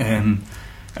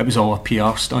it was all a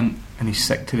PR stunt and he's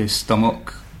sick to his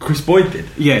stomach. Chris Boyd did?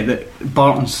 Yeah, that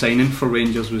Barton's signing for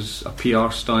Rangers was a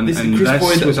PR stunt. And Chris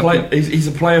Boyd was he's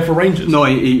a player for Rangers? No,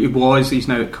 he was. He's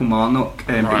now at Kilmarnock.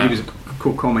 But he was a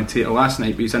co-commentator last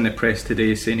night, but he's in the press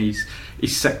today saying he's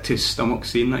sick to his stomach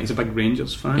saying that. He's a big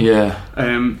Rangers fan. Yeah.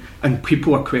 And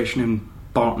people are questioning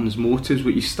Barton's motives,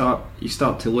 what you start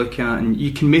to look at, and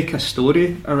you can make a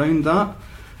story around that,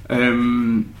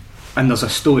 and there's a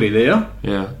story there,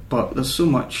 but there's so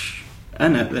much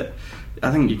in it that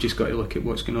I think you've just got to look at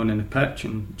what's going on in the pitch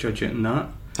and judge it in that.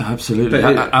 Absolutely.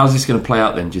 How's this going to play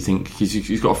out then, do you think?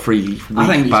 He's got a 3 week ban. I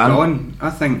think he's gone. I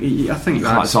think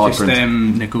that's just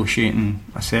them negotiating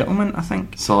a settlement. I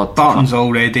think Barton's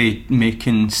already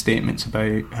making statements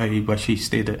about how he wishes he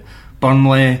stayed at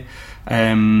Burnley.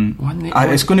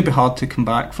 It's going to be hard to come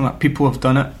back from that. People have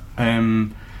done it.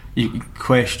 You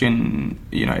question,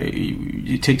 you know,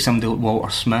 you take somebody like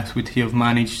Walter Smith, would he have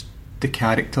managed the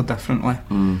character differently?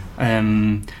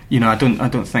 You know, I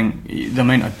don't think the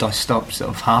amount of dust ups that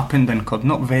have happened in club,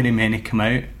 not very many come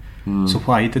out. So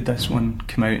why did this one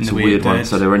come out in the way it did? It's a weird one,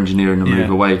 so they're engineering the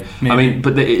move away. Maybe. I mean,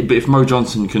 but if Mo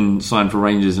Johnson can sign for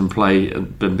Rangers and play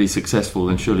and be successful,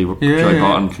 then surely Joe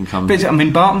Barton can come. But I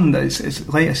mean, Barton, it's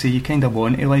like I say, you kind of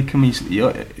want to like him.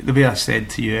 The way I said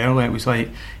to you earlier, it was like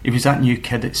he was that new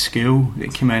kid at school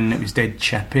that came in that was dead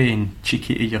chippy and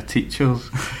cheeky to your teachers,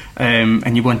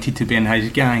 and you wanted to be in his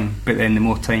gang. But then the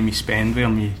more time you spend with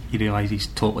him, you realise he's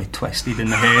totally twisted in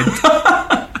the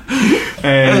head.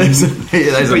 But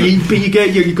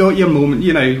you got your moment,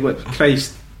 you know. What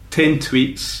Christ, 10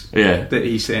 tweets that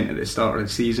he sent at the start of the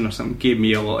season or something gave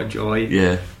me a lot of joy.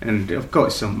 And I've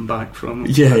got something back from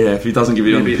him. If he doesn't give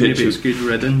it on the pitch, maybe it's good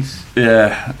riddance.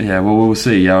 Well, we'll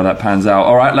see how that pans out.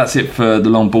 All right, that's it for the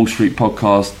Long Ball Street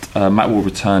podcast. Matt will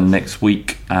return next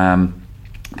week.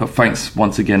 But thanks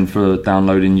once again for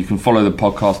downloading. You can follow the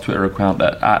podcast Twitter account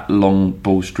at Long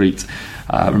Ball Street.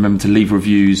 Remember to leave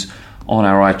reviews on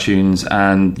our iTunes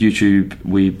and YouTube.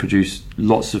 We produce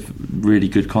lots of really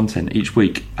good content each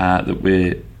week that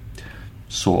we're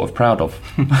sort of proud of.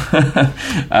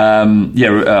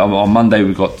 On Monday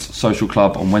we've got Social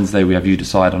Club. On Wednesday we have You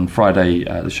Decide. On Friday,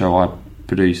 the show I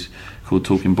produce called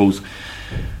Talking Balls.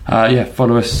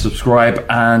 Follow us, subscribe,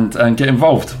 and get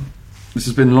involved. This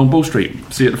has been Long Ball Street.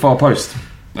 See you at the far post.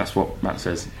 That's what Matt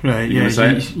says. Right, you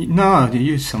you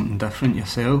use something different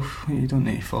yourself. You don't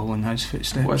need to follow in his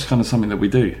footsteps. Well, it's kind of something that we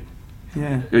do.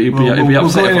 Yeah. You'd be we'll go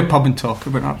upset to the pub and talk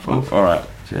about that. All right,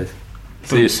 cheers.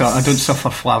 I don't suffer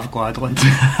Flav gladly.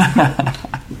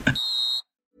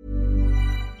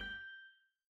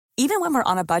 Even when we're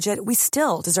on a budget, we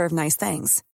still deserve nice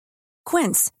things.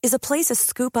 Quince is a place to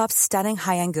scoop up stunning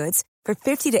high-end goods for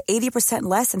 50 to 80%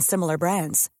 less than similar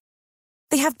brands.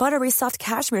 They have buttery soft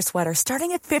cashmere sweaters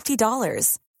starting at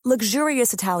 $50,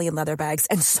 luxurious Italian leather bags,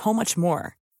 and so much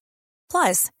more.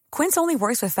 Plus, Quince only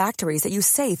works with factories that use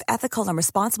safe, ethical, and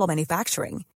responsible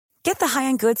manufacturing. Get the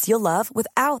high-end goods you'll love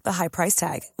without the high price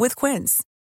tag with Quince.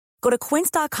 Go to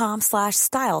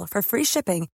quince.com/style for free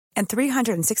shipping and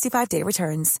 365-day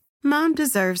returns. Mom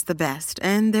deserves the best,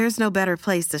 and there's no better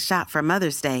place to shop for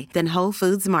Mother's Day than Whole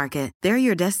Foods Market. They're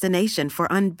your destination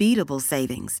for unbeatable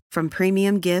savings, from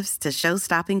premium gifts to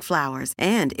show-stopping flowers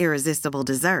and irresistible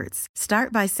desserts.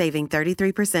 Start by saving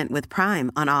 33% with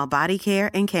Prime on all body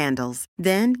care and candles.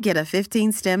 Then get a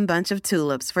 15-stem bunch of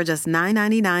tulips for just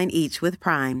 $9.99 each with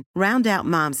Prime. Round out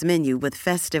Mom's menu with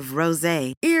festive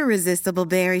rosé, irresistible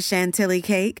berry chantilly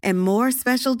cake, and more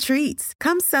special treats.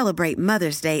 Come celebrate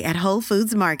Mother's Day at Whole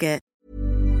Foods Market.